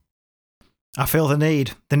I feel the need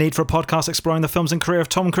for a podcast exploring the films and career of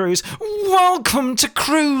Tom Cruise. Welcome to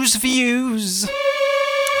Cruise Views.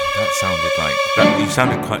 That sounded like that. You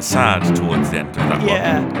sounded quite sad towards the end of that one.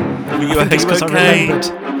 I think it's because I remembered.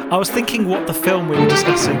 I was thinking what the film we were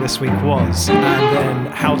discussing this week was, and then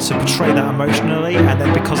how to portray that emotionally, and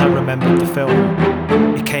then because I remembered the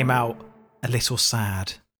film, it came out a little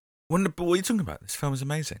sad. What are you talking about? This film is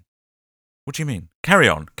amazing. What do you mean? Carry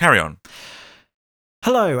on.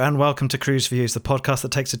 Hello and welcome to Cruise Views, the podcast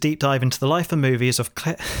that takes a deep dive into the life and movies of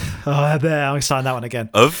I'm starting that one again.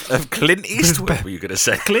 Of Clint Eastwood, what were you going to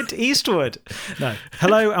say? Clint Eastwood. No.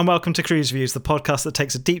 Hello and welcome to Cruise Views, the podcast that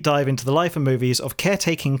takes a deep dive into the life and movies of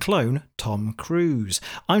caretaking clone Tom Cruise.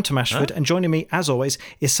 I'm Tom Ashford, and joining me, as always,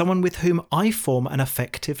 is someone with whom I form an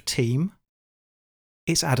effective team.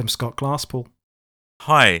 It's Adam Scott Glasspool.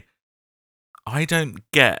 Hi. I don't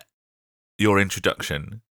get your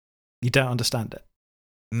introduction. You don't understand it?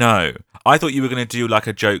 No. I thought you were going to do like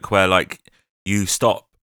a joke where like you stop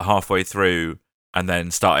halfway through and then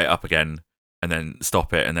start it up again and then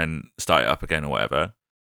stop it and then start it up again or whatever,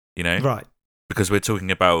 you know? Right. Because we're talking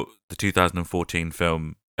about the 2014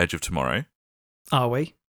 film Edge of Tomorrow. Are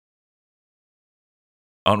we?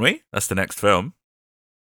 Aren't we? That's the next film.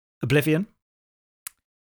 Oblivion?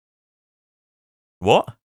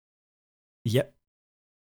 What? Yep.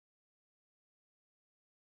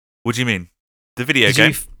 What do you mean? The video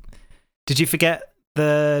game? Did you forget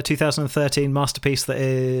the 2013 masterpiece that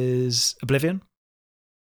is Oblivion?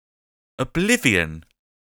 Oblivion?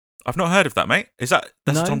 I've not heard of that, mate. That's No?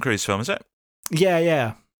 a Tom Cruise film, is it?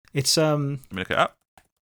 Yeah. It's Let me look it up.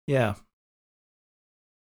 yeah.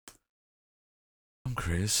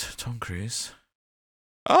 Tom Cruise.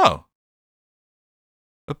 Oh.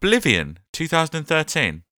 Oblivion,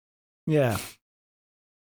 2013. Yeah.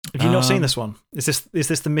 Have you not seen this one? Is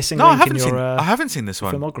this the missing No, link in your I haven't seen this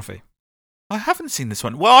one. filmography? I haven't seen this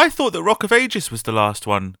one. Well, I thought that Rock of Ages was the last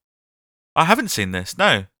one. I haven't seen this.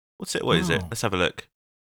 No. What is it? Let's have a look.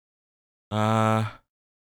 Some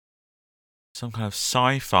kind of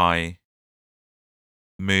sci-fi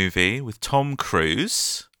movie with Tom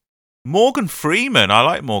Cruise. Morgan Freeman. I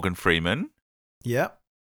like Morgan Freeman. Yeah.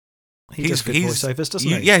 He does good voiceovers, doesn't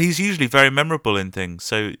he? Yeah, he's usually very memorable in things.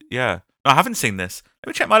 So, yeah. No, I haven't seen this. Let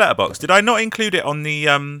me check my letterbox. Did I not include it on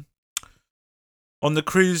the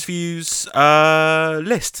Cruise Views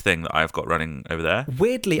list thing that I've got running over there?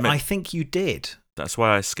 Weirdly, I think you did. That's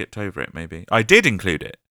why I skipped over it, maybe. I did include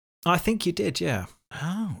it. I think you did, yeah.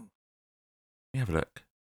 Oh. Let me have a look.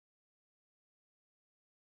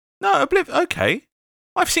 No, okay.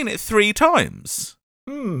 I've seen it 3 times.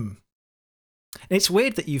 It's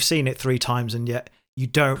weird that you've seen it 3 times and yet you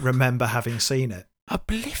don't remember having seen it.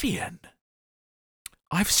 Oblivion.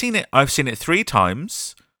 I've seen it 3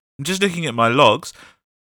 times. I'm just looking at my logs.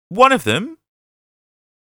 One of the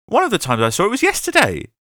times I saw it was yesterday.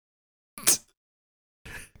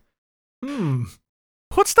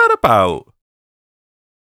 What's that about?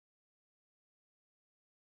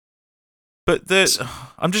 But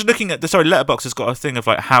I'm just looking at Letterboxd has got a thing of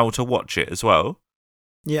like how to watch it as well.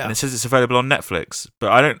 Yeah. And it says it's available on Netflix,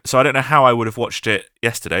 but I don't know how I would have watched it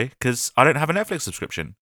yesterday because I don't have a Netflix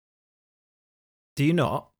subscription. Do you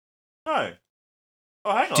not? No.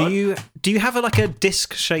 Oh, hang on. Do you have a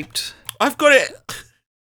disc shaped? I've got it.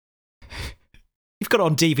 You've got it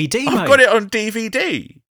on DVD, mate. I've got it on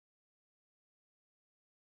DVD.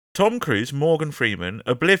 Tom Cruise, Morgan Freeman,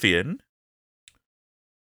 Oblivion.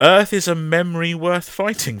 Earth is a memory worth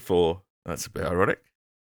fighting for. That's a bit ironic.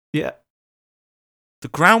 Yeah. The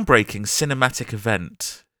groundbreaking cinematic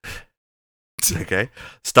event. Okay.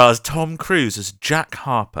 Stars Tom Cruise as Jack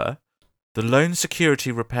Harper, the lone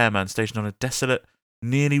security repairman stationed on a desolate,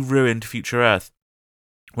 nearly ruined future Earth,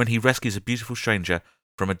 when he rescues a beautiful stranger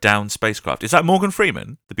from a downed spacecraft. Is that Morgan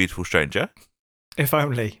Freeman, the beautiful stranger? If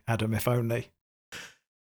only, Adam, if only.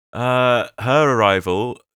 Her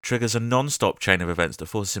arrival triggers a non-stop chain of events that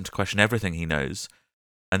forces him to question everything he knows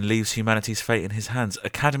and leaves humanity's fate in his hands.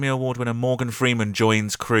 Academy Award winner Morgan Freeman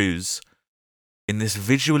joins Cruise in this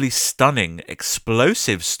visually stunning,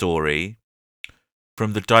 explosive story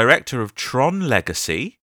from the director of Tron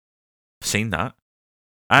Legacy. I've seen that.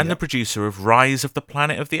 And the producer of Rise of the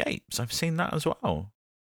Planet of the Apes. I've seen that as well.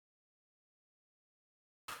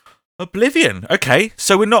 Oblivion. Okay,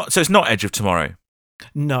 so it's not Edge of Tomorrow.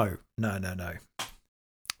 No.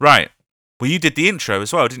 Right. Well, you did the intro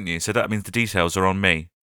as well, didn't you? So that means the details are on me.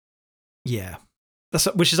 Yeah.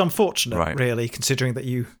 Which is unfortunate, really, considering that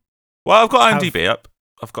you... Well, I've got IMDb up.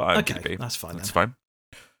 I've got IMDb. Okay, that's fine. That's fine.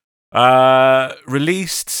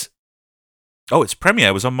 Released... Oh, its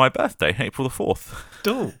premiere was on my birthday, April the 4th.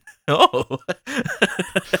 Oh. Oh.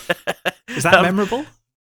 Is that memorable?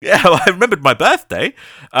 Yeah, well, I remembered my birthday.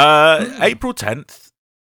 April 10th,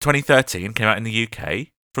 2013, came out in the UK.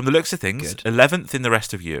 From the looks of things, Good. 11th in the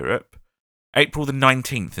rest of Europe. April the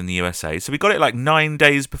 19th in the USA. So we got it like 9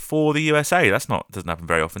 days before the USA. Doesn't happen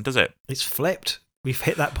very often, does it? It's flipped. We've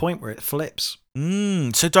hit that point where it flips.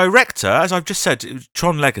 So director, as I've just said,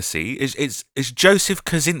 Tron Legacy, is Joseph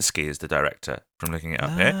Kosinski is the director, from looking it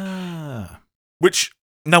up here. Which,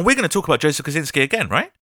 now we're going to talk about Joseph Kosinski again,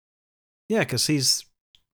 right? Yeah, because he's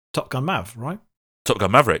Top Gun Mav, right? Top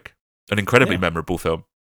Gun Maverick, an incredibly memorable film.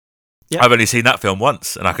 Yeah. I've only seen that film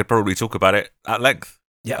once, and I could probably talk about it at length.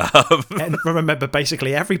 Yeah. And remember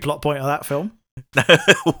basically every plot point of that film.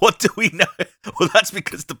 What do we know? Well, that's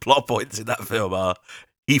because the plot points in that film are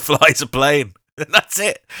he flies a plane. That's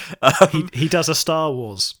it. He does a Star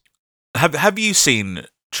Wars. Have you seen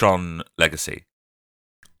Tron Legacy?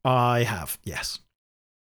 I have, yes.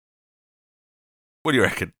 What do you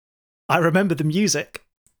reckon? I remember the music.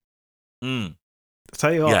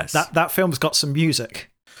 Tell you what, Yes. that film's got some music.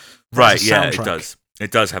 Right, yeah, it does.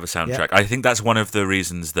 It does have a soundtrack. Yeah. I think that's one of the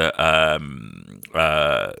reasons that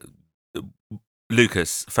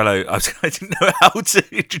Lucas, I didn't know how to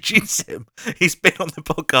introduce him. He's been on the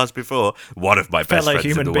podcast before. One of my best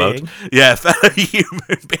friends in the world. Yeah, fellow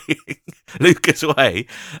human being. Lucas Way.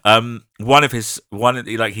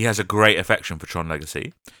 He has a great affection for Tron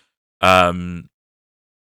Legacy.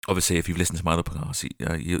 Obviously, if you've listened to my other podcasts,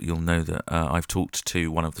 you'll know that I've talked to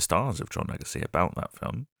one of the stars of Tron Legacy about that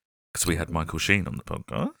film. Because we had Michael Sheen on the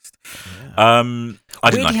podcast. Yeah.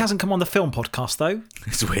 Weird he hasn't come on the film podcast, though.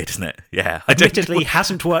 It's weird, isn't it? Yeah. Admittedly, he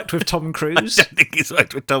hasn't worked with Tom Cruise. I don't think he's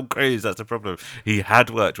worked with Tom Cruise. That's the problem. He had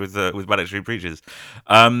worked with Mandatory Preachers.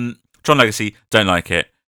 Tron Legacy, don't like it.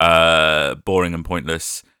 Boring and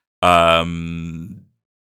pointless. I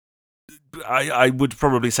would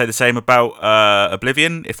probably say the same about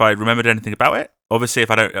Oblivion if I remembered anything about it. Obviously, if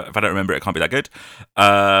I don't remember it, it can't be that good.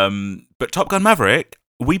 But Top Gun Maverick,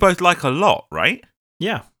 we both like a lot, right?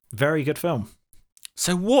 Yeah, very good film.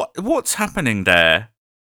 So what's happening there?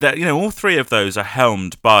 That all three of those are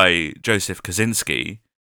helmed by Joseph Kosinski.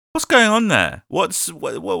 What's going on there?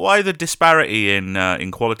 Why the disparity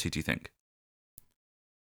in quality? Do you think?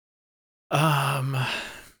 I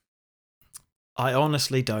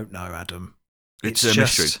honestly don't know, Adam. It's a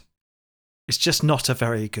mystery. It's just not a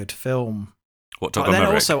very good film. What, Top Gun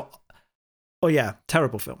Maverick? Also, oh yeah,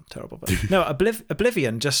 terrible film. No,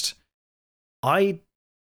 Oblivion. Just I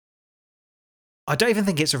don't even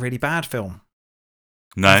think it's a really bad film.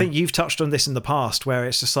 No, I think you've touched on this in the past, where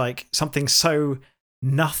it's just like something so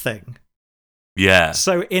nothing,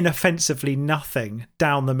 so inoffensively nothing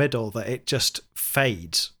down the middle that it just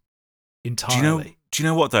fades entirely. Do you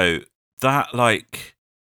know what though? That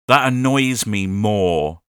annoys me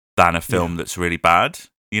more than a film that's really bad.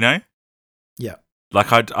 Yeah.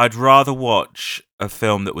 Like I'd rather watch a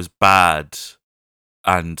film that was bad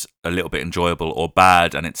and a little bit enjoyable, or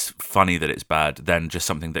bad and it's funny that it's bad, than just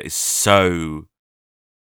something that is so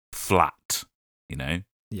flat.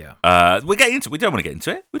 Yeah. We don't want to get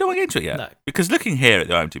into it. We don't want to get into it yet. No. Because looking here at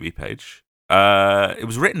the IMDb page, it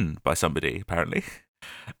was written by somebody apparently.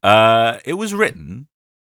 It was written.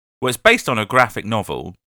 Well, it's based on a graphic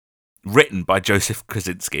novel written by Joseph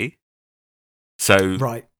Kosinski. So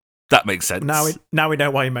right. That makes sense. Now we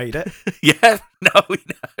know why he made it. Yeah, now we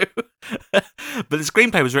know. But the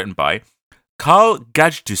screenplay was written by Karl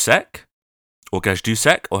Gajdusek,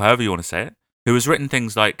 or however you want to say it, who has written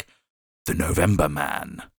things like The November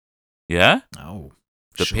Man. Yeah? Oh,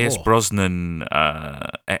 the sure. Pierce Brosnan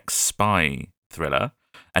ex-spy thriller.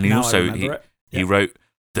 And he he wrote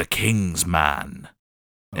The King's Man.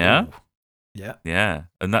 Yeah? Oh, yeah. Yeah.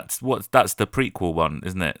 And that's the prequel one,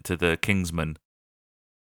 isn't it, to The Kingsman?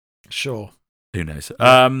 Sure. Who knows?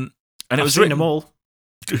 Yeah. And it was seen written them all.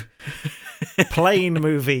 Plane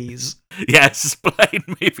movies. Yes, plane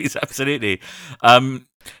movies, absolutely. And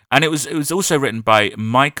it was also written by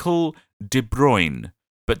Michael De Bruyne,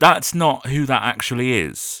 but that's not who that actually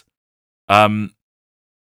is.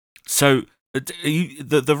 So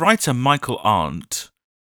the writer Michael Arndt,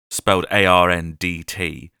 spelled Arndt,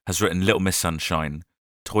 has written Little Miss Sunshine,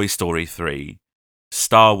 Toy Story 3,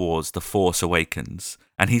 Star Wars: The Force Awakens,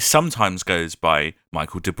 and he sometimes goes by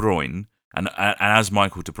Michael De Bruyne. And as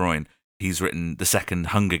Michael De Bruyne, he's written the second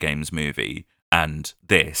Hunger Games movie and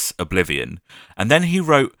this, Oblivion. And then he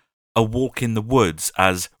wrote A Walk in the Woods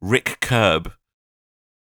as Rick Kerb.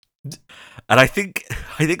 And I think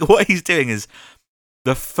what he's doing is,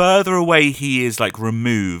 the further away he is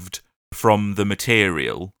removed from the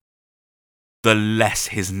material, the less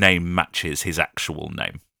his name matches his actual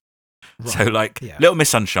name. Right. So Little Miss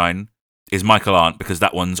Sunshine is Michael Arndt because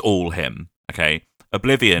that one's all him. Okay,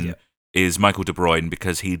 Oblivion Yeah. is Michael De Bruyne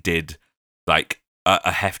because he did like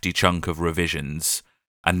a hefty chunk of revisions,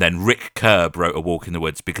 and then Rick Kerb wrote A Walk in the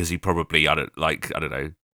Woods because he probably I don't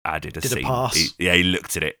know added a Did a scene. pass. He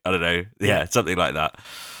looked at it. I don't know. Yeah, Yeah. something like that.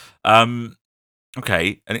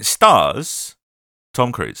 Okay, and it stars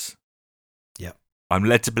Tom Cruise. Yeah. I'm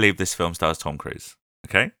led to believe this film stars Tom Cruise.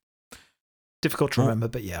 Okay. Difficult to remember,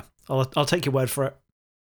 but yeah. I'll take your word for it.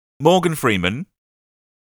 Morgan Freeman.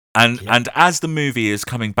 And Yeah. and as the movie is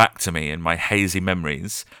coming back to me in my hazy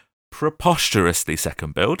memories, preposterously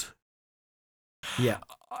second build. Yeah.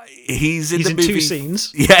 He's in the in movie. 2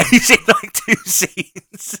 scenes. Yeah, he's in like 2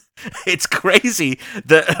 scenes. It's crazy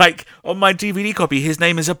that like on my DVD copy his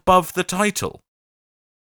name is above the title.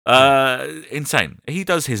 Insane. He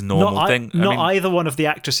does his normal thing. Not either one of the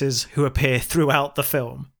actresses who appear throughout the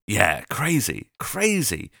film. Yeah, crazy.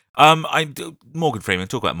 Morgan Freeman.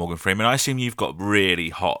 Talk about Morgan Freeman. I assume you've got really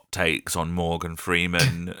hot takes on Morgan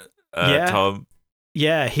Freeman, Yeah. Tom.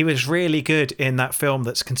 Yeah, he was really good in that film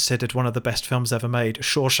that's considered one of the best films ever made,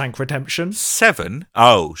 Shawshank Redemption. 7?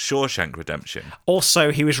 Oh, Shawshank Redemption.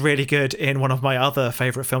 Also, he was really good in one of my other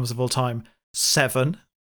favourite films of all time, 7.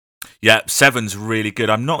 Yeah, 7's really good.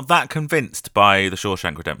 I'm not that convinced by The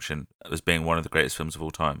Shawshank Redemption as being one of the greatest films of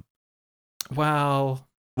all time. Well,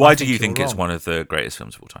 Why I do you think think you're it's wrong. one of the greatest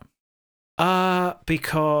films of all time?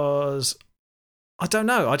 Because I don't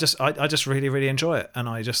know. I just really, really enjoy it, and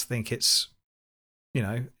I just think it's,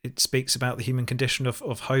 it speaks about the human condition of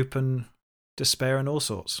hope and despair and all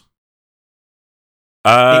sorts.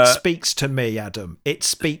 It speaks to me, Adam. It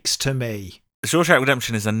speaks to me. Shawshank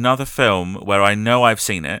Redemption is another film where I know I've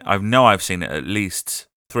seen it. I know I've seen it at least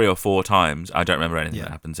 3 or 4 times. I don't remember anything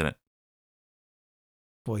that happens in it.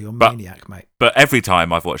 Well, you're a maniac, mate. But every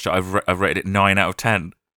time I've watched it, I've rated it 9 out of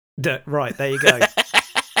 10. Right, there you go.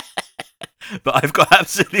 But I've got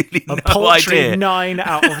absolutely A no paltry idea. 9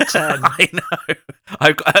 out of 10. I know.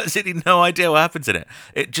 I've got absolutely no idea what happens in it.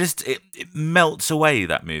 It melts away,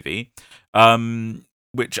 that movie.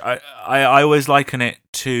 Which I always liken it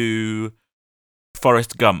to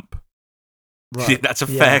Forrest Gump. Right. Do you think that's a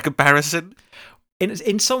fair comparison?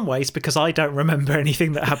 In some ways, because I don't remember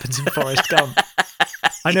anything that happens in Forrest Gump.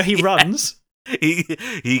 I know he runs.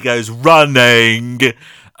 He goes running,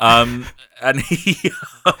 and he.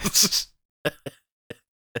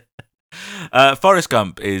 Forrest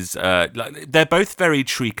Gump is they're both very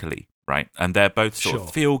treacly, right? And they're both sort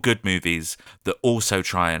of feel-good movies that also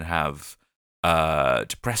try and have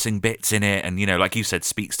depressing bits in it, and like you said,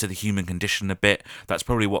 speaks to the human condition a bit. That's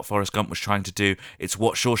probably what Forrest Gump was trying to do. It's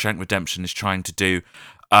what Shawshank Redemption is trying to do.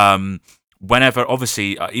 Whenever,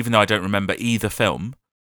 obviously, even though I don't remember either film,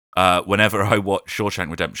 whenever I watch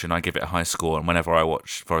Shawshank Redemption, I give it a high score, and whenever I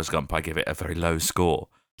watch Forrest Gump, I give it a very low score.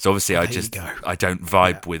 So obviously, I don't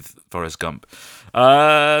vibe with Forrest Gump.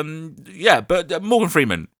 But Morgan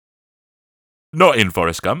Freeman, not in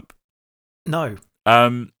Forrest Gump. No.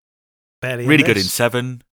 Barely really in good this. in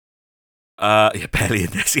 7. Barely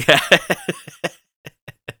in this. Yeah.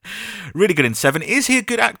 Really good in 7. Is he a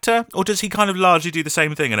good actor, or does he kind of largely do the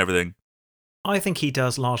same thing and everything? I think he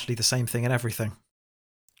does largely the same thing and everything.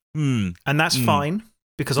 And that's fine,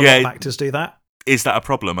 because a lot of actors do that. Is that a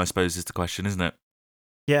problem, I suppose, is the question, isn't it?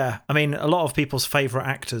 Yeah, I mean, a lot of people's favourite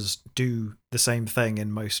actors do the same thing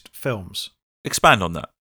in most films. Expand on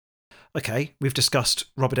that. Okay, we've discussed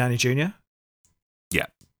Robert Downey Jr. Yeah.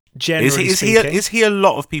 Generally speaking. Is he a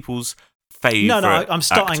lot of people's favourite No, I'm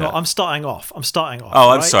starting actor? off. Oh,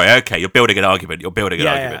 I'm sorry. Okay, you're building an argument.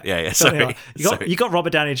 Yeah. Sorry. You got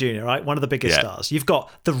Robert Downey Jr., right? One of the biggest stars. You've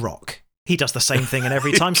got The Rock. He does the same thing in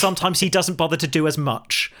every time. Sometimes he doesn't bother to do as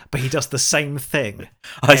much, but he does the same thing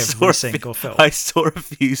every single film. I saw a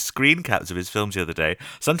few screen caps of his films the other day.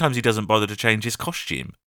 Sometimes he doesn't bother to change his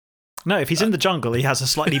costume. No, if he's in the jungle, he has a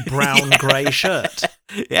slightly brown grey shirt.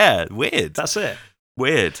 Yeah, weird. That's it.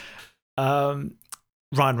 Weird. Ryan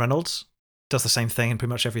Reynolds does the same thing in pretty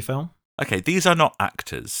much every film. Okay, these are not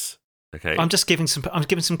actors. Okay, I'm giving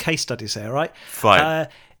some case studies here, right? Fine.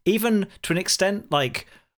 Even to an extent, like,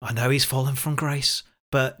 I know he's fallen from grace,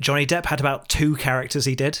 but Johnny Depp had about 2 characters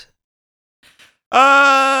he did.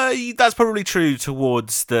 That's probably true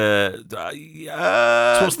towards the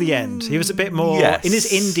end. He was a bit more in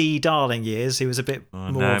his indie darling years. He was a bit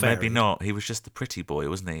more. No, varied. maybe not. He was just the pretty boy,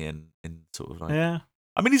 wasn't he? In sort of like. Yeah.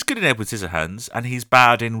 I mean, he's good in Edward Scissorhands, and he's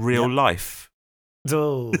bad in real life.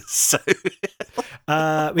 Oh. So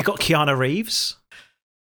we got Keanu Reeves.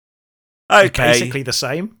 Okay, He's basically the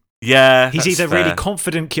same. Yeah, he's either fair. really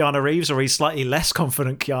confident Keanu Reeves or he's slightly less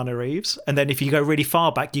confident Keanu Reeves. And then if you go really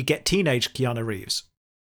far back, you get teenage Keanu Reeves.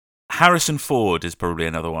 Harrison Ford is probably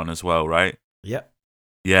another one as well, right? Yep.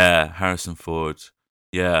 Yeah, Harrison Ford.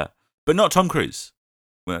 Yeah, but not Tom Cruise.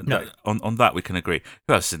 Well, No. on that we can agree.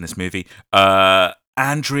 Who else is in this movie?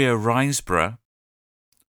 Andrea Riseborough,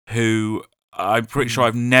 who I'm pretty sure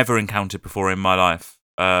I've never encountered before in my life.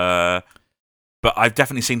 But I've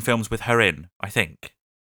definitely seen films with her in, I think.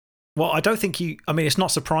 Well, I don't think it's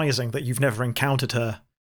not surprising that you've never encountered her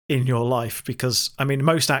in your life because,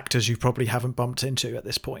 most actors you probably haven't bumped into at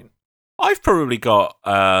this point. I've probably got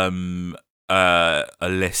a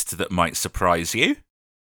list that might surprise you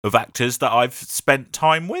of actors that I've spent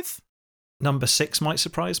time with. Number 6 might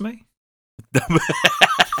surprise me.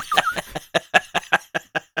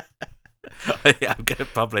 Yeah, I'm going to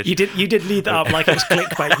publish. You did lead that up like it was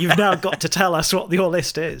clickbait. You've now got to tell us what your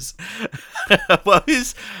list is. Well,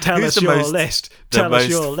 Tell us your list.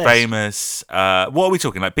 Famous. What are we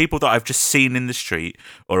talking like? People that I've just seen in the street,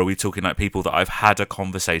 or are we talking like people that I've had a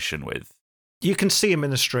conversation with? You can see them in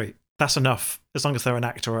the street. That's enough, as long as they're an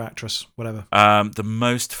actor or actress, whatever. The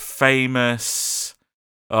most famous.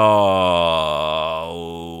 Oh,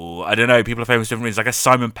 I don't know. People are famous for different reasons. I guess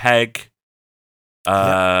Simon Pegg.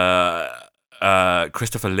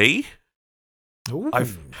 Christopher Lee. Ooh.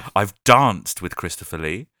 I've danced with Christopher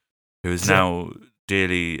Lee, who is now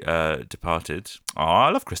dearly departed. Oh, I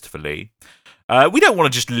love Christopher Lee. We don't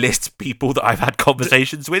want to just list people that I've had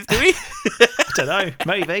conversations with, do we? I don't know.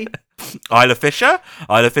 Maybe. Isla Fisher.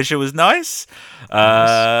 Isla Fisher was nice.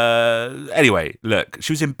 Anyway, look,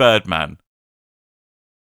 she was in Birdman.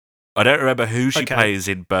 I don't remember who she plays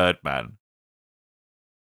in Birdman.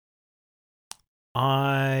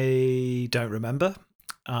 I don't remember.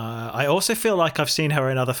 I also feel like I've seen her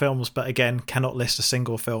in other films, but again, cannot list a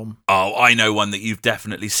single film. Oh, I know one that you've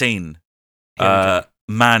definitely seen.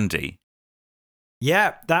 Mandy.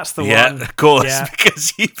 Yeah, that's the one. Yeah, of course,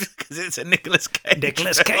 because it's a Nicolas Cage.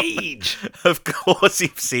 Nicolas Cage. Of course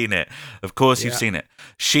you've seen it. Of course you've seen it.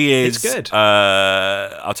 She is... It's good.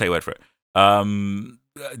 I'll take your word for it.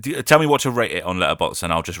 Tell me what to rate it on Letterboxd,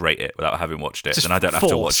 and I'll just rate it without having watched it. And I don't have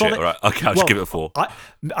to watch it. All right. Okay, I'll just give it a 4.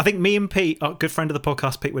 I think me and Pete, our good friend of the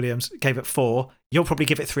podcast, Pete Williams, gave it 4. You'll probably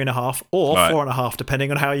give it 3.5 or 4.5,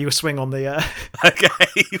 depending on how you swing on the. Okay,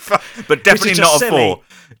 but definitely not a 4.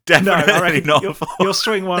 Definitely not a 4. You'll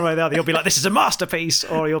swing one way or the other. You'll be like, "This is a masterpiece,"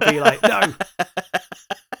 or you'll be like, "No."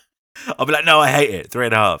 I'll be like, "No, I hate it."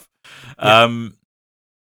 3.5. Yeah.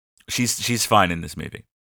 She's fine in this movie.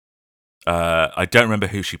 I don't remember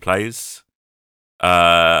who she plays.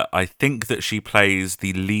 I think that she plays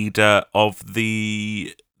the leader of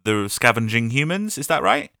the scavenging humans. Is that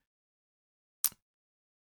right?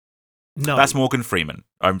 No, that's Morgan Freeman.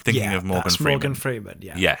 I'm thinking of Morgan Freeman. Morgan Freeman.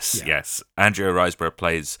 Yeah. Yes. Andrea Riseborough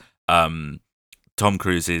plays Tom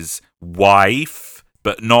Cruise's wife,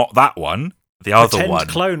 but not that one. The other one.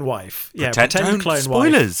 Clone wife. Yeah. Pretend clone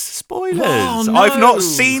spoilers. wife. Spoilers. Oh, no. I've not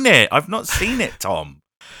seen it. Tom.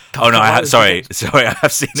 Oh no! I have seen it. 3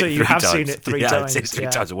 times. So you have seen it 3 times. I've seen it 3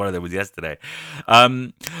 times. One of them was yesterday.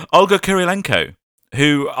 Olga Kurylenko,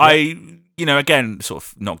 who I, again, sort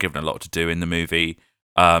of not given a lot to do in the movie.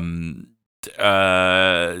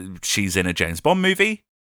 She's in a James Bond movie.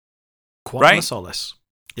 Quantum of Solace.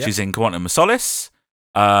 Yep. She's in Quantum of Solace.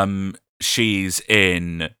 She's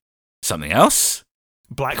in something else.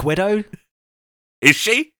 Black Widow. Is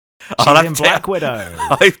she? She's in Black Widow.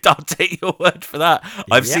 I'll take your word for that.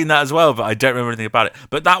 I've seen that as well, but I don't remember anything about it.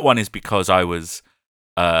 But that one is because I was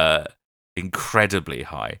incredibly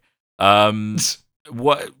high.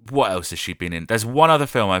 What else has she been in? There's one other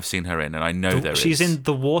film I've seen her in, and I know she's in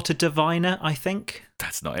The Water Diviner, I think.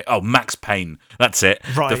 That's not it. Oh, Max Payne. That's it.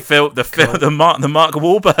 Right. The Mark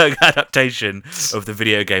Wahlberg adaptation of the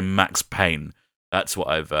video game Max Payne. That's what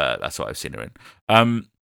I've seen her in.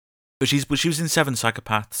 But she was in 7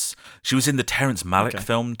 Psychopaths. She was in the Terrence Malick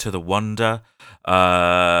film To the Wonder.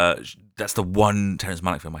 That's the one Terrence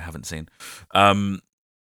Malick film I haven't seen.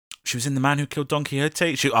 She was in The Man Who Killed Don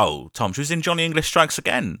Quixote. She was in Johnny English Strikes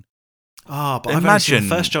Again. But I've only seen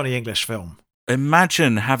the first Johnny English film.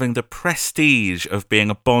 Imagine having the prestige of being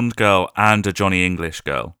a Bond girl and a Johnny English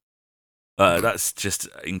girl. That's just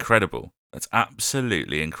incredible. That's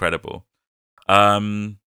absolutely incredible.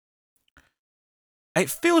 It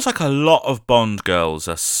feels like a lot of Bond girls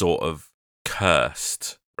are sort of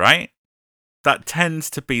cursed, right? That tends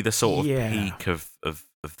to be the sort of peak of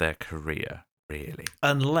their career, really.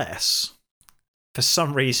 Unless, for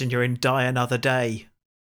some reason, you're in Die Another Day.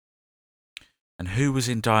 And who was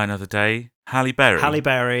in Die Another Day? Halle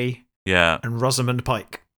Berry. Yeah. And Rosamund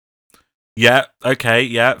Pike. Yeah, okay,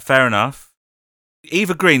 yeah, fair enough.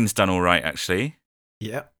 Eva Green's done all right, actually.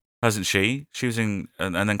 Yeah. Hasn't she? She was in,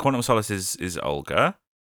 and then Quantum of Solace is Olga.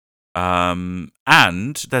 And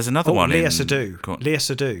there's another one. Lea Seydoux. Lea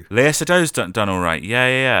Seydoux. Lea Seydoux done all right.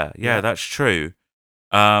 Yeah. That's true.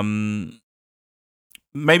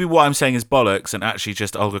 Maybe what I'm saying is bollocks, and actually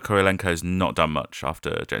just Olga Kurylenko's not done much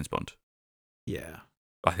after James Bond. Yeah.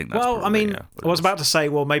 I think that's probably, I was about to say,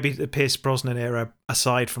 well, maybe the Pierce Brosnan era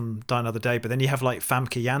aside from Die Another Day, but then you have like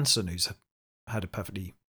Famke Janssen, who's had a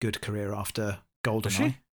perfectly good career after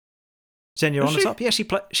GoldenEye. Xenia on the top. Yeah, she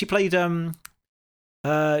played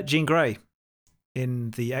Jean Grey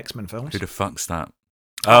in the X-Men films. Who the fuck's that?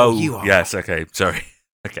 Oh, you are. Yes, okay, sorry.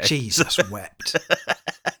 Okay. Jesus wept.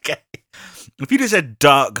 Okay. If you just said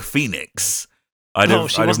Dark Phoenix, I'd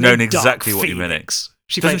have known exactly what you meant.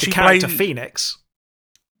 She played the character Phoenix.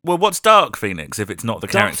 Well, what's Dark Phoenix if it's not the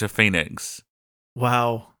character Phoenix?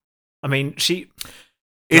 Well, I mean,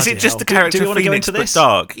 Is it just the character do we want Phoenix to go into but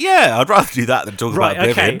dark? Yeah, I'd rather do that than talk about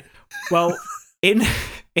Oblivion. Okay. Well, in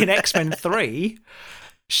X-Men 3,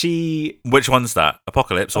 Which one's that?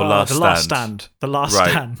 Apocalypse or Last Stand? The Last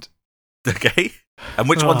Stand. Okay. And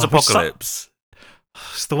which one's Apocalypse?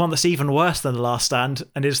 It's the one that's even worse than The Last Stand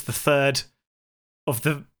and is the third of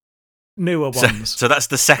the newer ones. So that's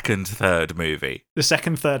the third movie. The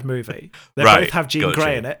third movie. They both have Jean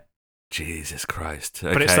Grey in it. Jesus Christ.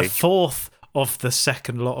 Okay. But it's the fourth of the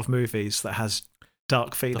second lot of movies that has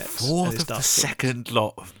Dark Phoenix. The fourth of the second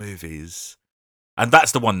lot of movies. And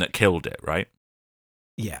that's the one that killed it, right?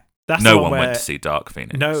 Yeah. That's no one went to see Dark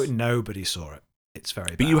Phoenix. No, nobody saw it. It's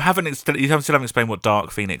very bad. But you still haven't explained what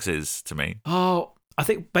Dark Phoenix is to me. Oh, I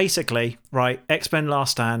think basically, right, X-Men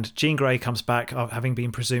Last Stand, Jean Grey comes back having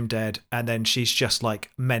been presumed dead, and then she's just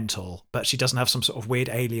like mental, but she doesn't have some sort of weird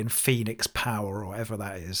alien phoenix power or whatever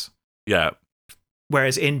that is. Yeah.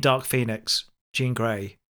 Whereas in Dark Phoenix, Jean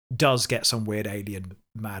Grey does get some weird alien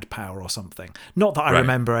mad power or something. Not that I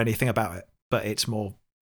remember anything about it, but it's more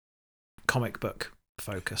comic book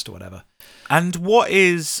focused or whatever. And what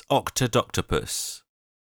is Octodoctopus?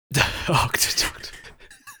 Octodoctopus.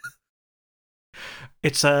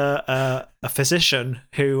 It's a physician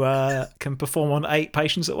who can perform on 8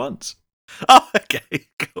 patients at once. Oh, okay,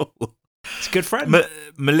 cool. It's a good friend.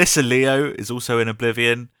 Melissa Leo is also in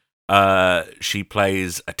Oblivion. She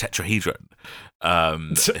plays a tetrahedron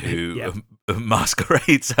who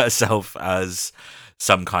masquerades herself as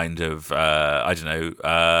some kind of,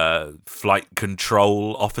 flight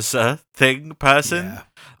control officer person.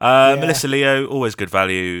 Yeah. Melissa Leo, always good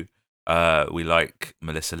value. We like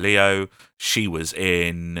Melissa Leo. She was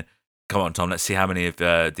in... Come on, Tom, let's see how many of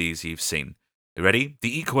these you've seen. You ready?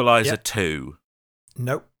 The Equalizer 2.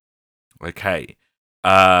 Nope. Okay.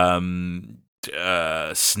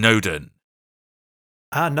 Snowden.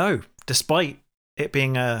 No, despite it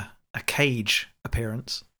being a Cage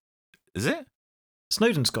appearance. Is it?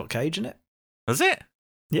 Snowden's got Cage in it. Was it?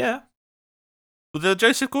 Yeah. Well, the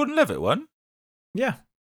Joseph Gordon-Levitt one? Yeah.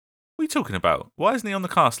 What are you talking about? Why isn't he on the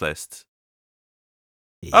cast list?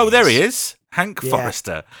 Oh, there he is. Hank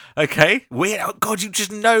Forrester. Okay. Weird. Oh, God, you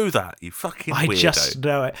just know that. You fucking weirdo. I just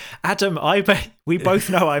know it. Adam, we both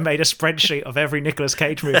know I made a spreadsheet of every Nicolas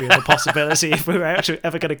Cage movie as a possibility if we were actually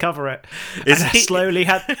ever going to cover it. I slowly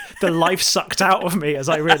had the life sucked out of me as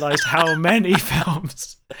I realised how many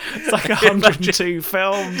films. It's like 102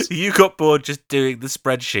 films. You got bored just doing the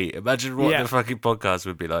spreadsheet. Imagine what the fucking podcast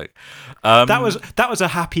would be like. That was a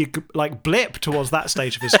happy blip towards that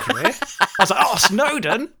stage of his career. I was like, oh,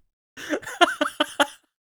 Snowden.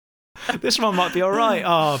 This one might be all right.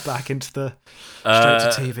 Oh, back into the straight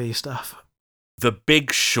to TV stuff. The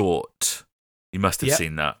Big Short. You must have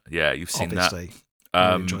seen that. Yeah, you've seen Obviously. that. I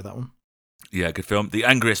really enjoy that one. Yeah, good film. The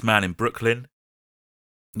Angriest Man in Brooklyn.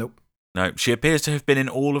 Nope. No, she appears to have been in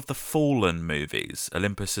all of the Fallen movies.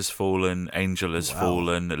 Olympus Has Fallen, Angel Has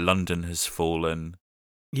Fallen, London Has Fallen.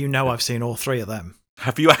 You know I've seen all 3 of them.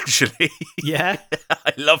 Have you actually? Yeah.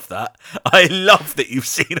 I love that. I love that you've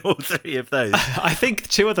seen all 3 of those. I think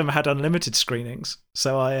 2 of them had unlimited screenings.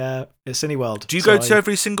 So it's Cineworld. Do you go to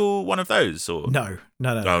every single one of those? Or No.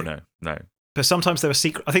 Oh, no. But sometimes there were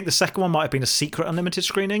secret. I think the second one might have been a secret unlimited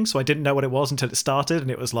screening, so I didn't know what it was until it started,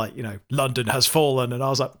 and it was like, London Has Fallen, and I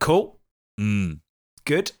was like, cool.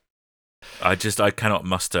 Good. I cannot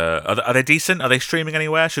muster. Are they decent? Are they streaming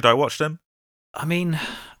anywhere? Should I watch them? I mean,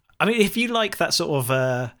 if you like that sort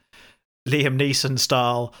of Liam Neeson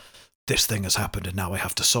style, this thing has happened and now I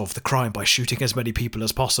have to solve the crime by shooting as many people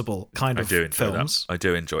as possible kind of films. I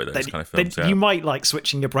do enjoy those kind of films. You might like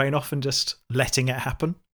switching your brain off and just letting it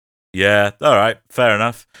happen. Yeah, all right, fair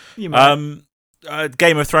enough. You might.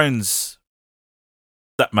 Game of Thrones.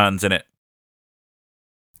 That man's in it.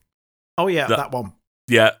 Oh yeah, that one.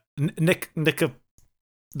 Yeah, Nicolaj.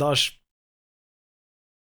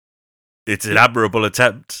 It's an admirable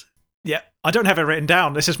attempt. Yeah, I don't have it written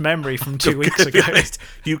down. This is memory from 2 weeks ago.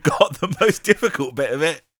 You got the most difficult bit of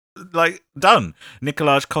it, like, done.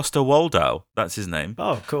 Nikolaj Coster-Waldau, that's his name.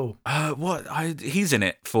 Oh, cool. He's in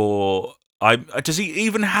it for. Does he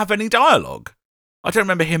even have any dialogue? I don't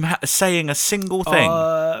remember him saying a single thing.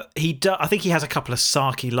 I think he has a couple of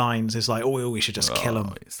sarky lines. It's like, oh, we should just kill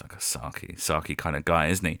him. He's like a sarky kind of guy,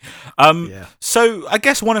 isn't he? Yeah. So I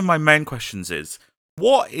guess one of my main questions is,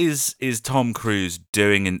 what is Tom Cruise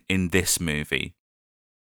doing in this movie?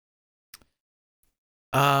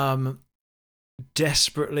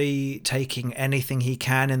 Desperately taking anything he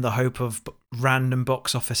can in the hope of random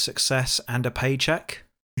box office success and a paycheck.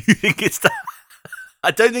 You think it's that? I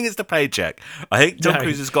don't think it's the paycheck. I think Tom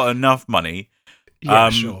Cruise has got enough money. Yeah,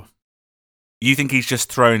 sure. You think he's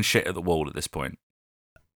just throwing shit at the wall at this point?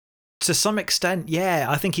 To some extent, yeah.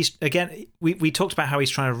 I think he's, again, we talked about how he's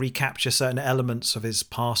trying to recapture certain elements of his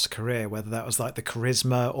past career, whether that was like the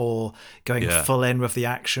charisma or going full in with the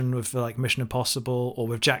action with like Mission Impossible, or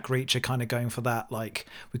with Jack Reacher kind of going for that, like,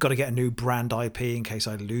 we've got to get a new brand IP in case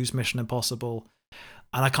I lose Mission Impossible.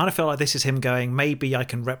 And I kind of feel like this is him going, maybe I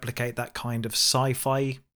can replicate that kind of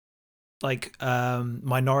sci-fi, like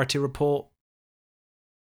Minority Report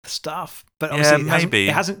stuff. But obviously maybe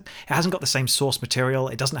it hasn't got the same source material.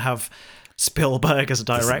 It doesn't have Spielberg as a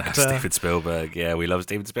director. Steven Spielberg. Yeah, we love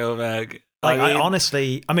Steven Spielberg. Like, I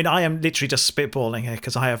am literally just spitballing here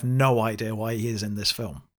because I have no idea why he is in this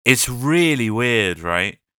film. It's really weird,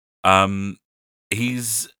 right?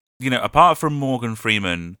 He's, apart from Morgan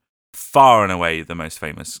Freeman, far and away the most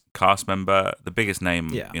famous cast member, the biggest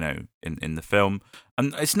name, in the film.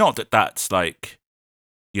 And it's not that that's like,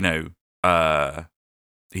 he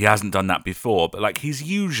hasn't done that before, but like, he's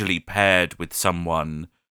usually paired with someone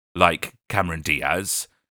like Cameron Diaz,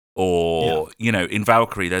 or in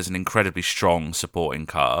Valkyrie there's an incredibly strong supporting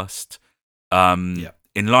cast. In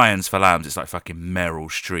Lions for Lambs it's like fucking Meryl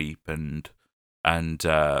Streep and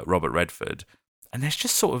Robert Redford, and there's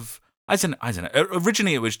just sort of, I don't know.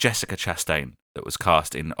 Originally, it was Jessica Chastain that was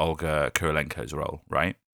cast in Olga Kurylenko's role,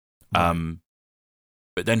 right?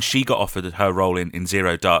 But then she got offered her role in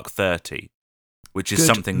Zero Dark 30, which is Good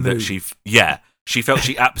something move. that she felt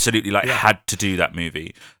she absolutely had to do that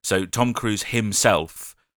movie. So Tom Cruise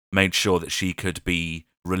himself made sure that she could be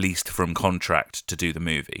released from contract to do the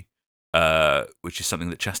movie, which is something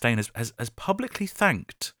that Chastain has publicly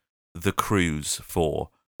thanked the Cruise for,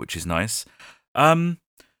 which is nice.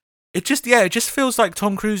 It just feels like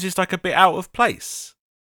Tom Cruise is like a bit out of place.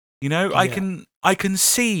 I can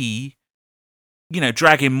see,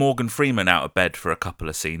 dragging Morgan Freeman out of bed for a couple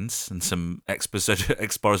of scenes and some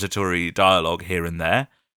expository dialogue here and there.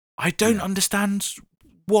 I don't understand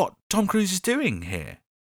what Tom Cruise is doing here.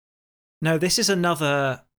 No, this is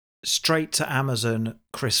another straight to Amazon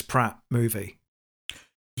Chris Pratt movie.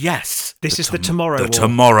 Yes. This is the Tomorrow War. The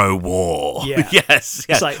Tomorrow War. Yeah. Yes.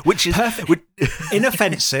 It's like, which is perfect.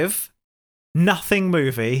 Inoffensive, nothing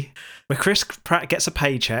movie where Chris Pratt gets a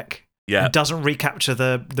paycheck and doesn't recapture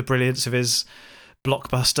the brilliance of his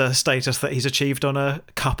blockbuster status that he's achieved on a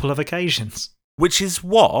couple of occasions. Which is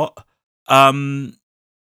what Edge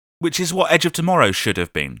of Tomorrow should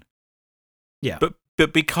have been. Yeah.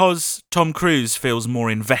 But because Tom Cruise feels more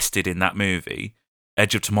invested in that movie,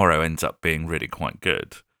 Edge of Tomorrow ends up being really quite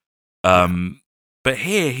good. But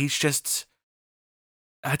here he's just,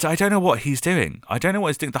 I don't know what he's doing.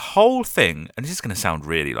 The whole thing, and this is going to sound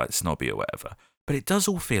really like snobby or whatever, but it does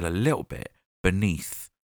all feel a little bit beneath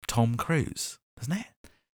Tom Cruise, doesn't it?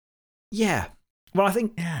 Yeah. Well, I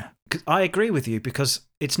think I agree with you, because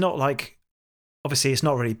it's not like, obviously it's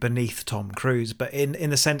not really beneath Tom Cruise, but in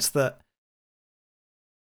the sense that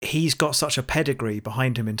he's got such a pedigree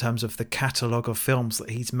behind him in terms of the catalogue of films that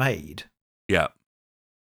he's made. Yeah.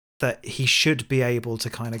 That he should be able to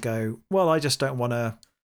kind of go, well, I just don't want to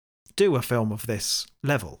do a film of this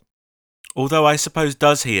level. Although I suppose,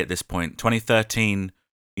 does he at this point, 2013,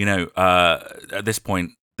 at this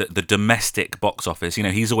point, the domestic box office,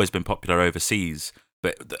 he's always been popular overseas,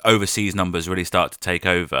 but the overseas numbers really start to take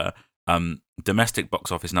over. Domestic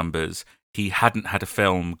box office numbers, he hadn't had a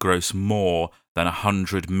film gross more than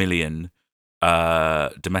 100 million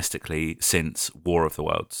domestically since War of the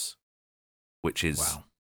Worlds, which is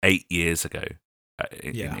 8 years ago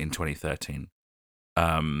in 2013.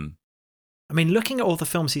 I mean, looking at all the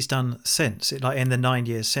films he's done since, like in the 9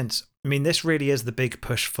 years since, I mean, this really is the big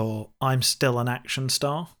push for I'm still an action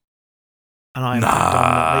star. And I'm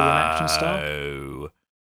predominantly an action star.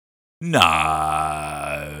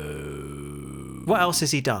 No. What else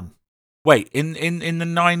has he done? Wait, in the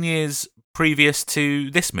 9 years previous to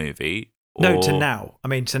this movie, No, to now. I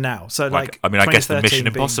mean, to now. So, like, I guess the 2013 Mission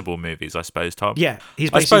being- Impossible movies, I suppose, Tom. Yeah, he's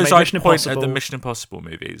I basically suppose made I'd Mission point Impossible. at the Mission Impossible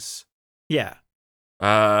movies. Yeah.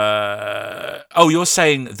 You're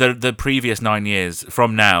saying the previous 9 years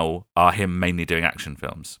from now are him mainly doing action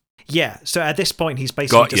films? Yeah, so at this point, he's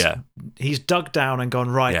basically he's dug down and gone,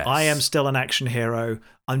 right, Yes. I am still an action hero.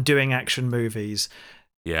 I'm doing action movies.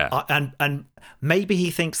 Yeah. And maybe he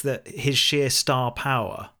thinks that his sheer star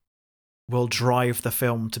power will drive the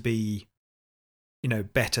film to be,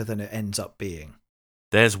 better than it ends up being.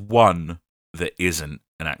 There's one that isn't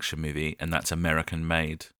an action movie, and that's American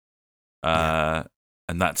Made.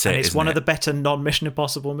 And that's it. And it's one of it? the better non-Mission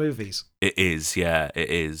Impossible movies. It is, yeah, it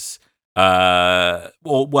is. Yeah.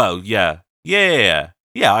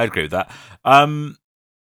 Yeah, I agree with that.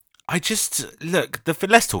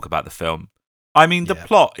 Let's talk about the film. I mean, the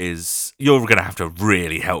plot is... You're going to have to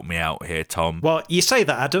really help me out here, Tom. Well, you say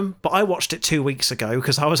that, Adam, but I watched it 2 weeks ago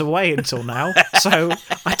because I was away until now. So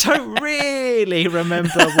I don't really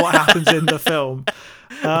remember what happens in the film.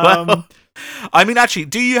 I mean, actually,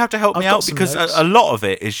 do you have to help me out? Because notes. a lot of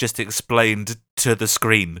it is just explained to the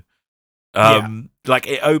screen. Like,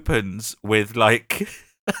 it opens with, like,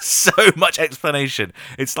 so much explanation.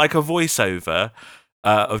 It's like a voiceover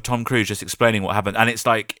of Tom Cruise just explaining what happened. And it's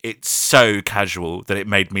like, it's so casual that it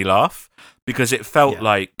made me laugh. Because it felt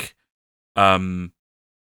like... it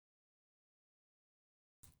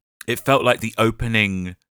felt like the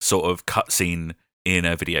opening sort of cutscene in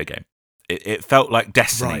a video game. It felt like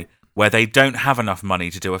Destiny. Right. Where they don't have enough money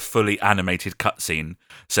to do a fully animated cutscene,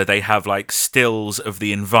 so they have like stills of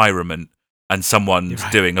the environment and someone's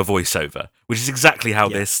doing a voiceover, which is exactly how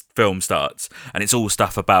this film starts. And it's all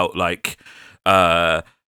stuff about like the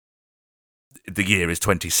year is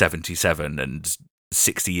 2077 and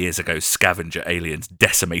 60 years ago scavenger aliens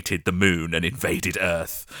decimated the moon and invaded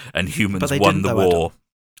Earth and humans won the war.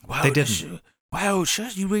 Well, they didn't. Well, sure,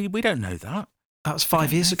 we don't know that. That was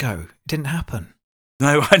 5 years ago. It didn't happen.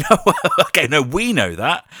 No, I know. Okay, no, we know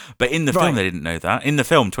that. But in the film, they didn't know that. In the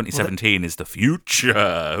film, 2017 is the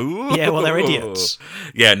future. Ooh. Yeah, well, they're idiots.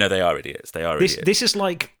 Yeah, no, they are idiots. This is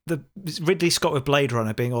like the Ridley Scott with Blade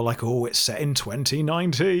Runner being all like, oh, it's set in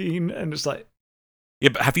 2019. And it's like... Yeah,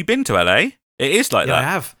 but have you been to LA? It is like that. I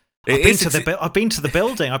have. I've been to the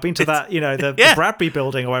building. I've been to that, the Bradbury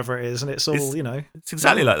building or whatever it is, and it's all, It's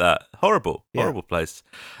exactly like that. Horrible place.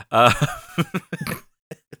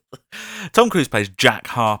 Tom Cruise plays Jack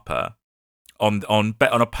Harper on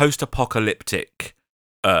a post-apocalyptic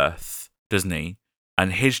Earth, doesn't he?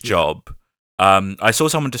 And his job... I saw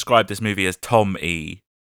someone describe this movie as Tom E.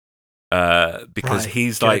 Because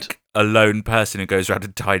he's like a lone person who goes around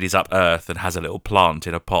and tidies up Earth and has a little plant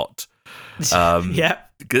in a pot. Yeah.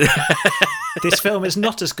 This film is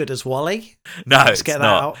not as good as Wall-E. No, Let's get that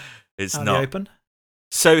out. It's out not. in the open.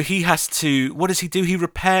 So he has to... What does he do? He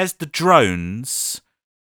repairs the drones...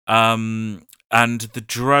 and the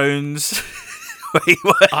drones...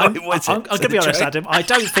 I'm going to be honest, Adam. I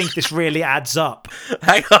don't think this really adds up.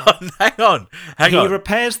 Hang on. He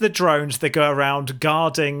repairs the drones that go around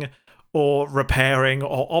guarding or repairing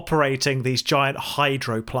or operating these giant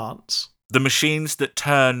hydro plants. The machines that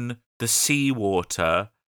turn the seawater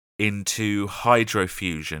into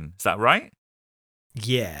hydrofusion. Is that right?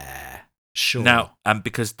 Yeah, sure. Now, and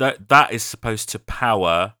because that is supposed to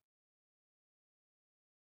power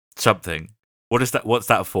something. What's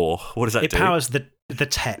that for? What does that do? It powers the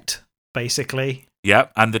TET, basically.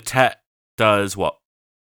 Yep, and the TET does what?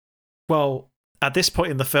 Well, at this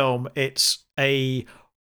point in the film, it's it's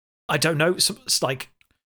like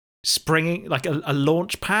springing, like a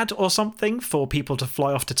launch pad or something for people to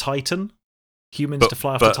fly off to Titan. Humans to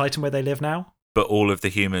fly off to Titan where they live now. But all of the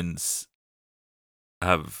humans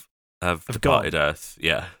have departed Earth.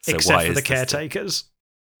 Yeah. So except for the caretakers.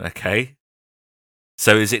 Okay.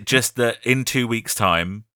 So is it just that in 2 weeks'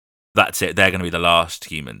 time, that's it? They're going to be the last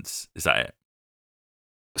humans. Is that it?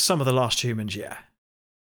 Some of the last humans, yeah.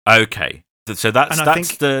 Okay. So that's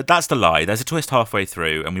the lie. There's a twist halfway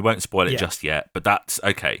through, and we won't spoil it just yet. But that's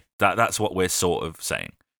okay. That's what we're sort of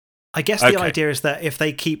saying. I guess the idea is that if